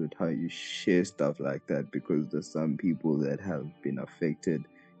careful with how you share stuff like that, because there's some people that have been affected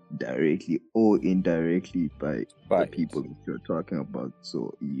directly or indirectly by the people that you're talking about.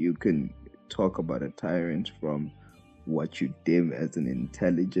 So you can talk about a tyrant from what you deem as an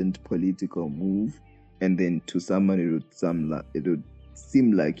intelligent political move, and then to someone it would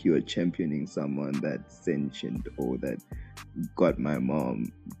seem like you're championing someone that's sentient or that got my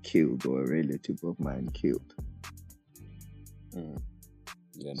mom killed or a relative of mine killed.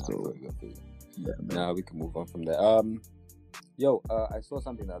 Yeah, so, yeah, now we can move on from there. I saw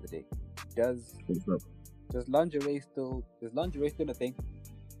something the other day. Does lingerie still a thing?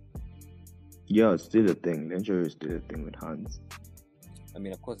 Yeah, it's still a thing. Lingerie is still a thing with Hans. I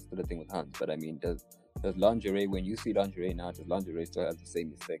mean, of course it's still a thing with Hans, but I mean, does lingerie, when you see lingerie now, does lingerie still have the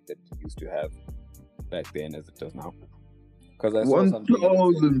same effect that it used to have back then as it does now? Because I saw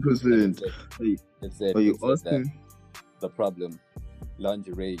 1,000%. It said that the problem,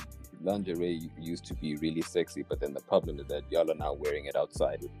 lingerie used to be really sexy, but then the problem is that y'all are now wearing it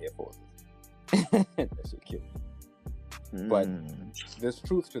outside with Air Forces. That shit cute. But there's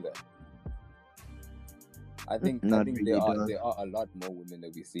truth to that. I think there are a lot more women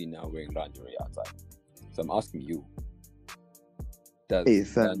that we see now wearing lingerie outside. So I'm asking you, does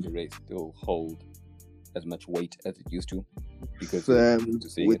lingerie still hold as much weight as it used to? Because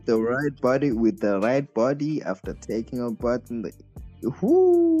with the right body, after taking a butt in the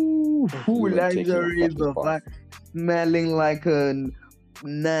lingerie is like smelling like a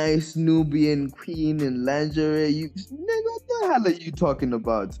nice Nubian queen in lingerie. Nigga, what the hell are you talking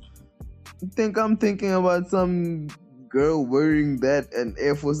about? You think I'm thinking about some girl wearing that and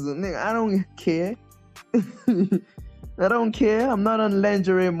Air Forces? Nigga, I don't care. I don't care. I'm not on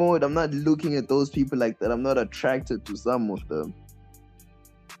lingerie mode. I'm not looking at those people like that. I'm not attracted to some of them.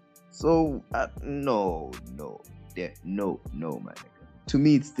 So, no, my nigga. To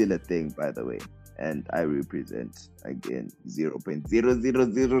me, it's still a thing, by the way. And I represent, again,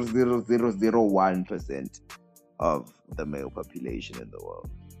 0.0000001% of the male population in the world.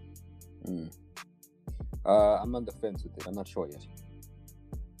 I'm on the fence with it. I'm not sure yet.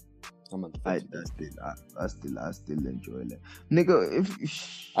 I'm on the fence. I still enjoy it, nigga.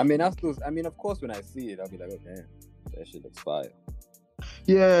 Of course, when I see it, I'll be like, oh damn, that shit looks fire.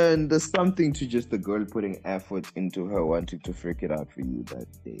 Yeah, and there's something to just the girl putting effort into her wanting to freak it out for you that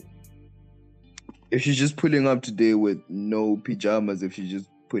day. If she's just pulling up today with no pajamas, if she's just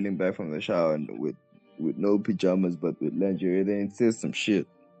pulling back from the shower and with no pajamas but with lingerie, then it says some shit.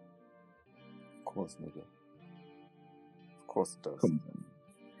 Of course, nigga. Of course it does.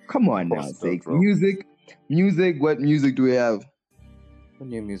 Come on now, Sake. Music. What music do we have? What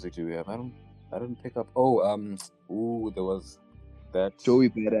new music do we have? I don't pick up. There was that Joey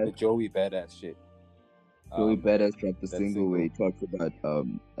Badass. The Joey Badass shit. Joey Badass dropped a single where he talks about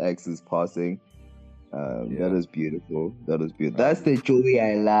exes passing. That is beautiful. That's the Joey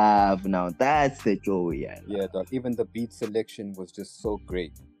I love now. That's the Joey I love. Yeah, dog. Even the beat selection was just so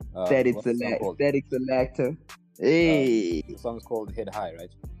great. Static Selector. Hey. The song's called Head High,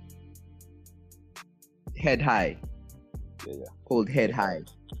 right? Head High. Yeah. Called Head High.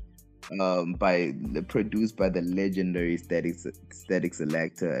 produced by the legendary Static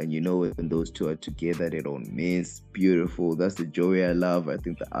Selector, and when those two are together, they don't miss. Beautiful. That's the joy I love. I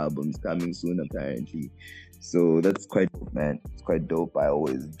think the album's coming soon, apparently. So that's quite dope, man. It's quite dope. I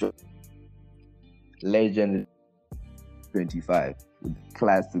always legend 25 with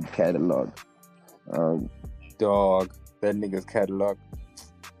classic catalog. Dog, that nigga's catalog.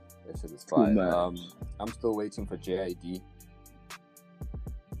 That shit is fine. much. I'm still waiting for JID.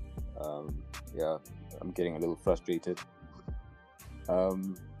 Yeah, I'm getting a little frustrated. But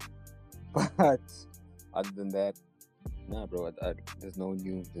other than that, nah, bro. There's no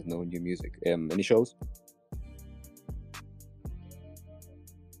new music. Any shows?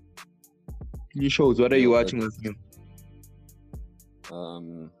 New shows. What are you watching with you?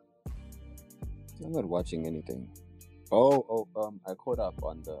 I'm not watching anything. I caught up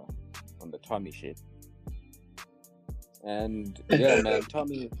on the Tommy shit. And yeah, man,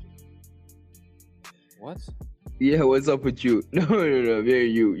 Tommy. What? Yeah, what's up with you? No.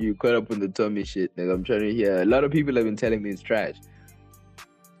 You caught up on the Tommy shit. Like, I'm trying to hear. A lot of people have been telling me it's trash.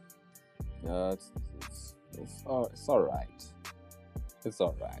 It's all right. It's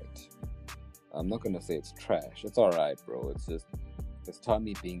all right. I'm not gonna say it's trash. It's all right, bro. It's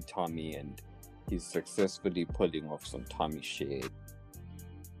Tommy being Tommy, and he's successfully pulling off some Tommy shit.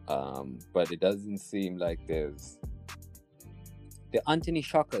 But it doesn't seem like the Anthony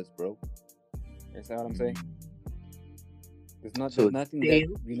Shockers, bro. You see what I'm saying? There's nothing that,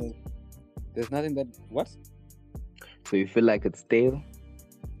 there's nothing that, what? So you feel like it's stale?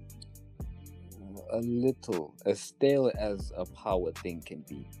 A little. As stale as a power thing can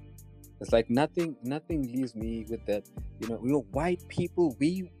be. It's like nothing leaves me with that, white people,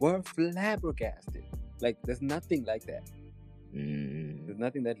 we were flabbergasted. Like, there's nothing like that. There's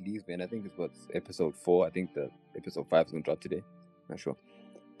nothing that leaves me, and I think it's episode 4. I think the episode 5 is going to drop today. Not sure.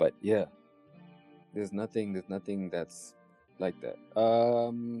 But yeah. There's nothing that's like that.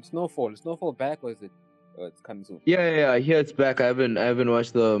 Snowfall. Is Snowfall back, or is it it's coming soon? Yeah, I hear it's back. I haven't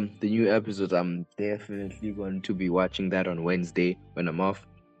watched the new episodes. I'm definitely going to be watching that on Wednesday when I'm off.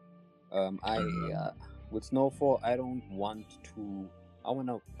 With Snowfall, I want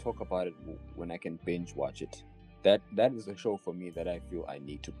to talk about it when I can binge watch it. That is a show for me that I feel I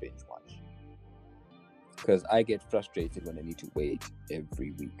need to binge watch, because I get frustrated when I need to wait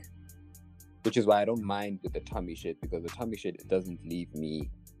every week. Which is why I don't mind with the Tommy shit, because the Tommy shit, it doesn't leave me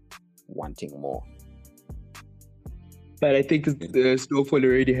wanting more. But I think the Snowfall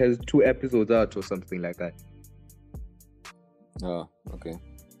already has 2 episodes out or something like that. Oh, okay.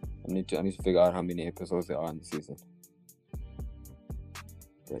 I need to figure out how many episodes there are in the season.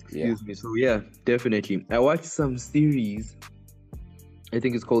 But, yeah. Excuse me. So yeah, definitely. I watched some series. I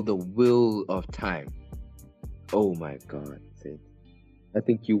think it's called The Wheel of Time. Oh my god. I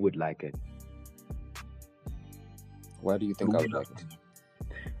think you would like it. Why do you think I would like it?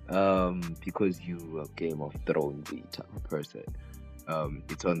 Because you a Game of Thrones type of person.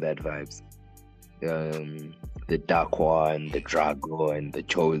 It's on that vibes. The Dark One, the Dragon, the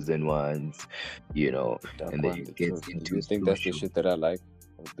Chosen Ones, and then it gets into. You think that's the shit that I like?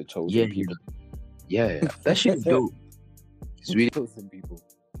 The Chosen people. Yeah, that shit is dope. It's really Chosen people.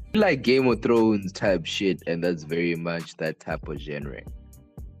 Like Game of Thrones type shit, and that's very much that type of genre.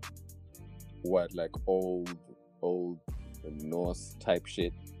 What, like old Norse type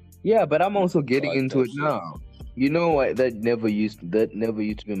shit? Yeah, but I'm also getting into it now. You know what? That never used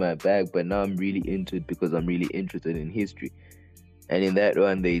to be my bag, but now I'm really into it because I'm really interested in history. And in that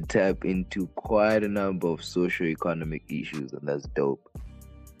one, they tap into quite a number of socio-economic issues, and that's dope.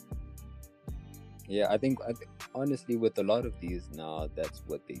 Yeah, I think honestly, with a lot of these now, that's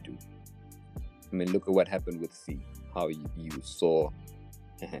what they do. I mean, look at what happened with C. How you saw.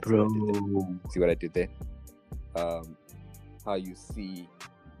 Bro. See what I did there? How you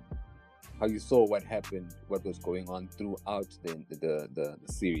saw what happened, what was going on throughout the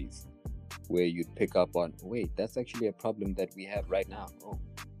series, where you'd pick up on, wait, that's actually a problem that we have right now. Oh,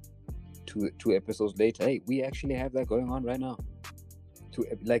 two episodes later, hey, we actually have that going on right now.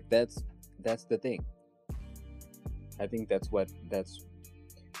 That's the thing. I think that's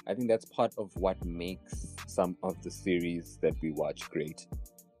part of what makes some of the series that we watch great,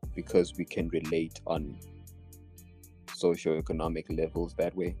 because we can relate on socio-economic levels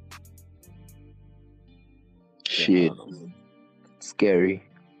that way. Shit. Scary.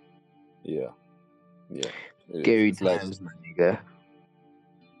 Yeah. Scary times, my nigga.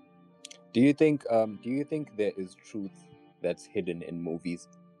 Do you think there is truth that's hidden in movies?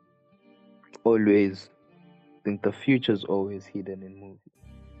 Always. I think the future's always hidden in movies.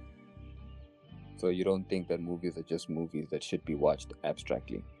 So you don't think that movies are just movies that should be watched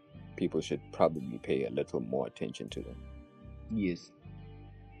abstractly? people should probably pay a little more attention to them. Yes.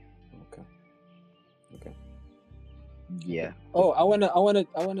 Okay. Yeah. Oh, I wanna.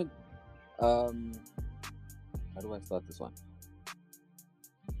 How do I start this one?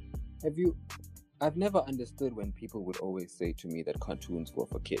 I've never understood when people would always say to me that cartoons were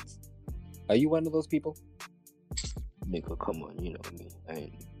for kids. Are you one of those people? Nigga, come on, you know me. I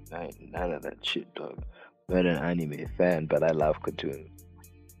ain't none of that shit, dog. I'm an anime fan, but I love cartoons.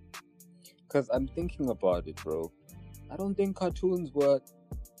 Because I'm thinking about it, bro. I don't think cartoons were...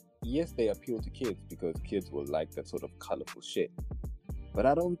 Yes, they appeal to kids because kids will like that sort of colorful shit. But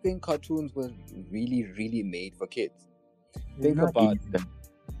I don't think cartoons were really, really made for kids. Think about... Even.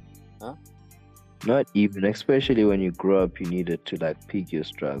 Huh? Not even, especially when you grow up, you needed to like pick your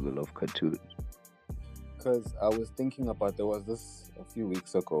struggle of cartoons. Because I was thinking about, there was this a few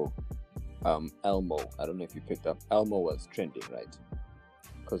weeks ago, Elmo. I don't know if you picked up. Elmo was trending, right?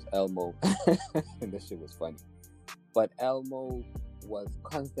 Because Elmo, and this shit was funny. But Elmo was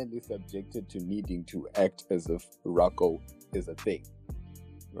constantly subjected to needing to act as if Rocco is a thing,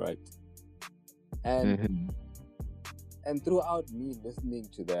 right? And and throughout me listening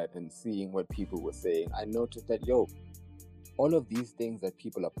to that and seeing what people were saying, I noticed that, all of these things that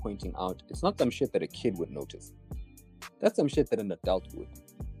people are pointing out, it's not some shit that a kid would notice. That's some shit that an adult would.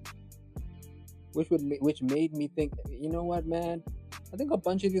 Which made me think, you know what, man? I think a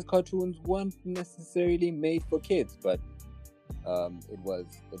bunch of these cartoons weren't necessarily made for kids, but it was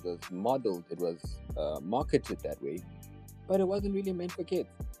modeled, it was marketed that way, but it wasn't really meant for kids.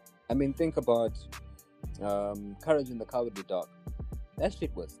 I mean, think about Courage and the Cowardly Dog. That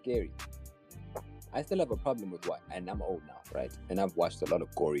shit was scary. I still have a problem with what, and I'm old now, right? And I've watched a lot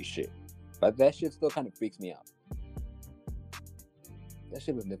of gory shit, but that shit still kind of freaks me out. That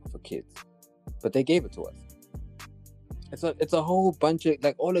shit was never for kids, but they gave it to us. It's a whole bunch of,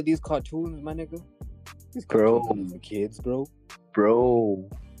 like, all of these cartoons, my nigga. These cartoons are for kids, bro. Bro,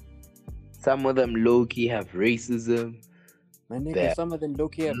 some of them low-key have racism. My nigga, some of them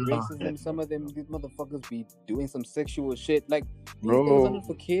low-key have racism. Some of them, these motherfuckers be doing some sexual shit. Like, these things are not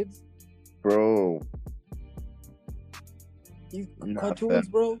for kids. Bro. These cartoons,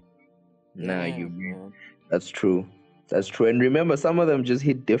 bro. Nah, man. That's true. That's true. And remember, some of them just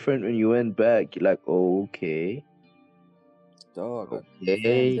hit different when you went back. You're like, oh, okay. Dog.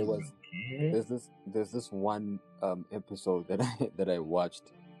 Okay. There's this one episode that I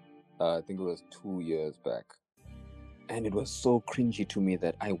watched. I think it was 2 years back, and it was so cringy to me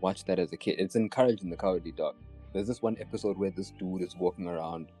that I watched that as a kid. It's in Courage and the Cowardly Dog. There's this one episode where this dude is walking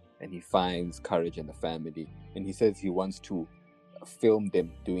around and he finds Courage and the family, and he says he wants to film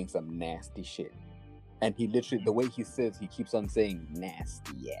them doing some nasty shit. And he literally, the way he says, he keeps on saying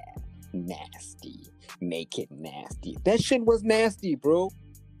nasty, yeah, nasty, make it nasty. That shit was nasty, bro.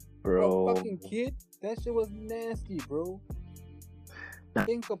 Bro, a fucking kid, that shit was nasty, bro.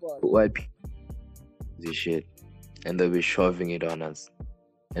 Think about it. White people this shit, and they'll be shoving it on us,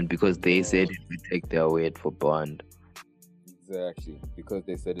 and because they said it, we take their word for bond. Exactly, because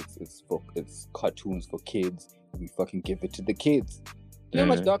they said it's cartoons for kids, we fucking give it to the kids. You know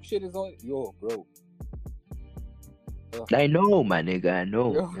how much dark shit is on? Bro. I know, my nigga, I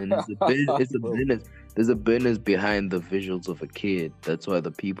know. And it's a business. There's a business behind the visuals of a kid. That's why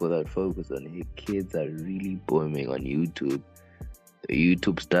the people that focus on kids are really booming on YouTube. The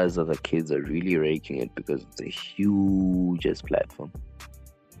YouTube stars of the kids are really raking it because it's the hugest platform.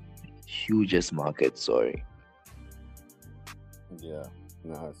 Hugest market, sorry. Yeah.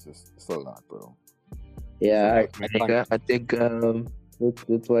 No, it's a lot, bro. Yeah, I think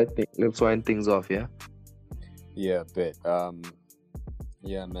let's wind things off, yeah? Yeah, but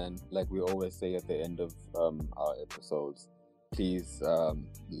yeah, man, like we always say at the end of our episodes, please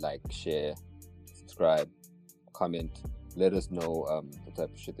like, share, subscribe, comment. Let us know the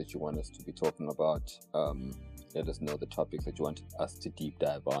type of shit that you want us to be talking about. Let us know the topics that you want us to deep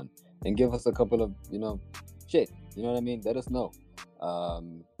dive on, and give us a couple of shit. You know what I mean? Let us know.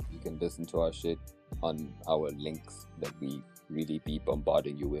 You can listen to our shit on our links that we really be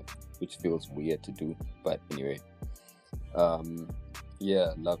bombarding you with, which feels weird to do, but anyway.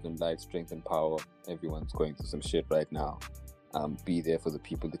 Yeah, love and light, strength and power. Everyone's going through some shit right now. Be there for the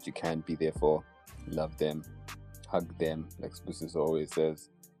people that you can be there for. Love them, hug them, like Sbusiso always says.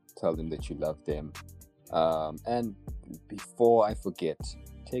 Tell them that you love them. And before I forget,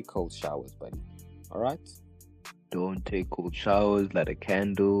 take cold showers, buddy. All right? Don't take cold showers. Light a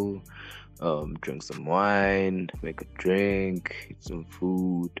candle. Drink some wine. Make a drink. Eat some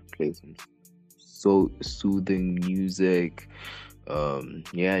food. Play some soothing music.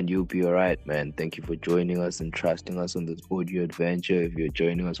 Yeah, and you'll be all right, man. Thank you for joining us and trusting us on this audio adventure. If you're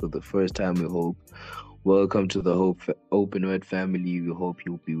joining us for the first time, we hope welcome to the Open Word family. We hope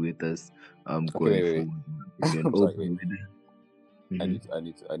you'll be with us going forward. If you're an I'm sorry, open word, I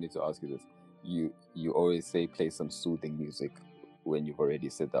need to ask you this. You always say play some soothing music when you've already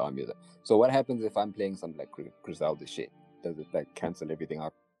said the amulet. So what happens if I'm playing some like Griselda shit? Does it like cancel everything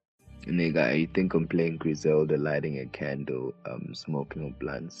out? Nigga, I think I'm playing Griselda, lighting a candle, smoking a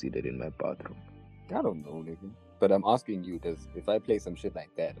blunt, seated in my bathroom. I don't know, nigga. But I'm asking you, if I play some shit like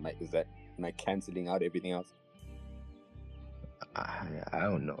that, am I canceling out everything else? I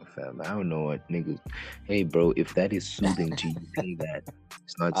don't know, fam. I don't know what niggas. Hey, bro, if that is soothing to you, say that.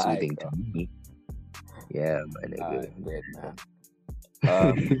 It's not soothing to me. Yeah, my nigga. Great, man.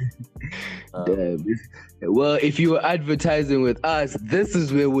 Well, if you were advertising with us, this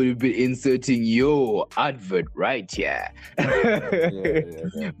is where we'll be inserting your advert right here.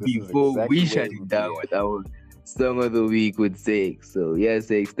 Before exactly we shut it down with our song of the week with Sakes. So yeah,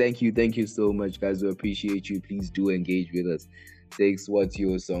 Sakes, thank you so much, guys. We appreciate you. Please do engage with us. Sakes, what's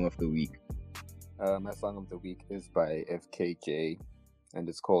your song of the week? My song of the week is by FKJ, and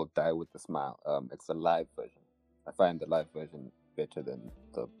it's called "Die with a Smile." It's a live version. I find the live version better than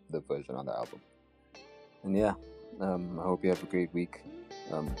the version on the album. And yeah, I hope you have a great week.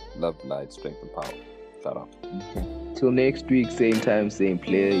 Love, light, strength, and power. Shout out. Till next week, same time, same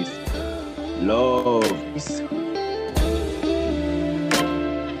place. Love.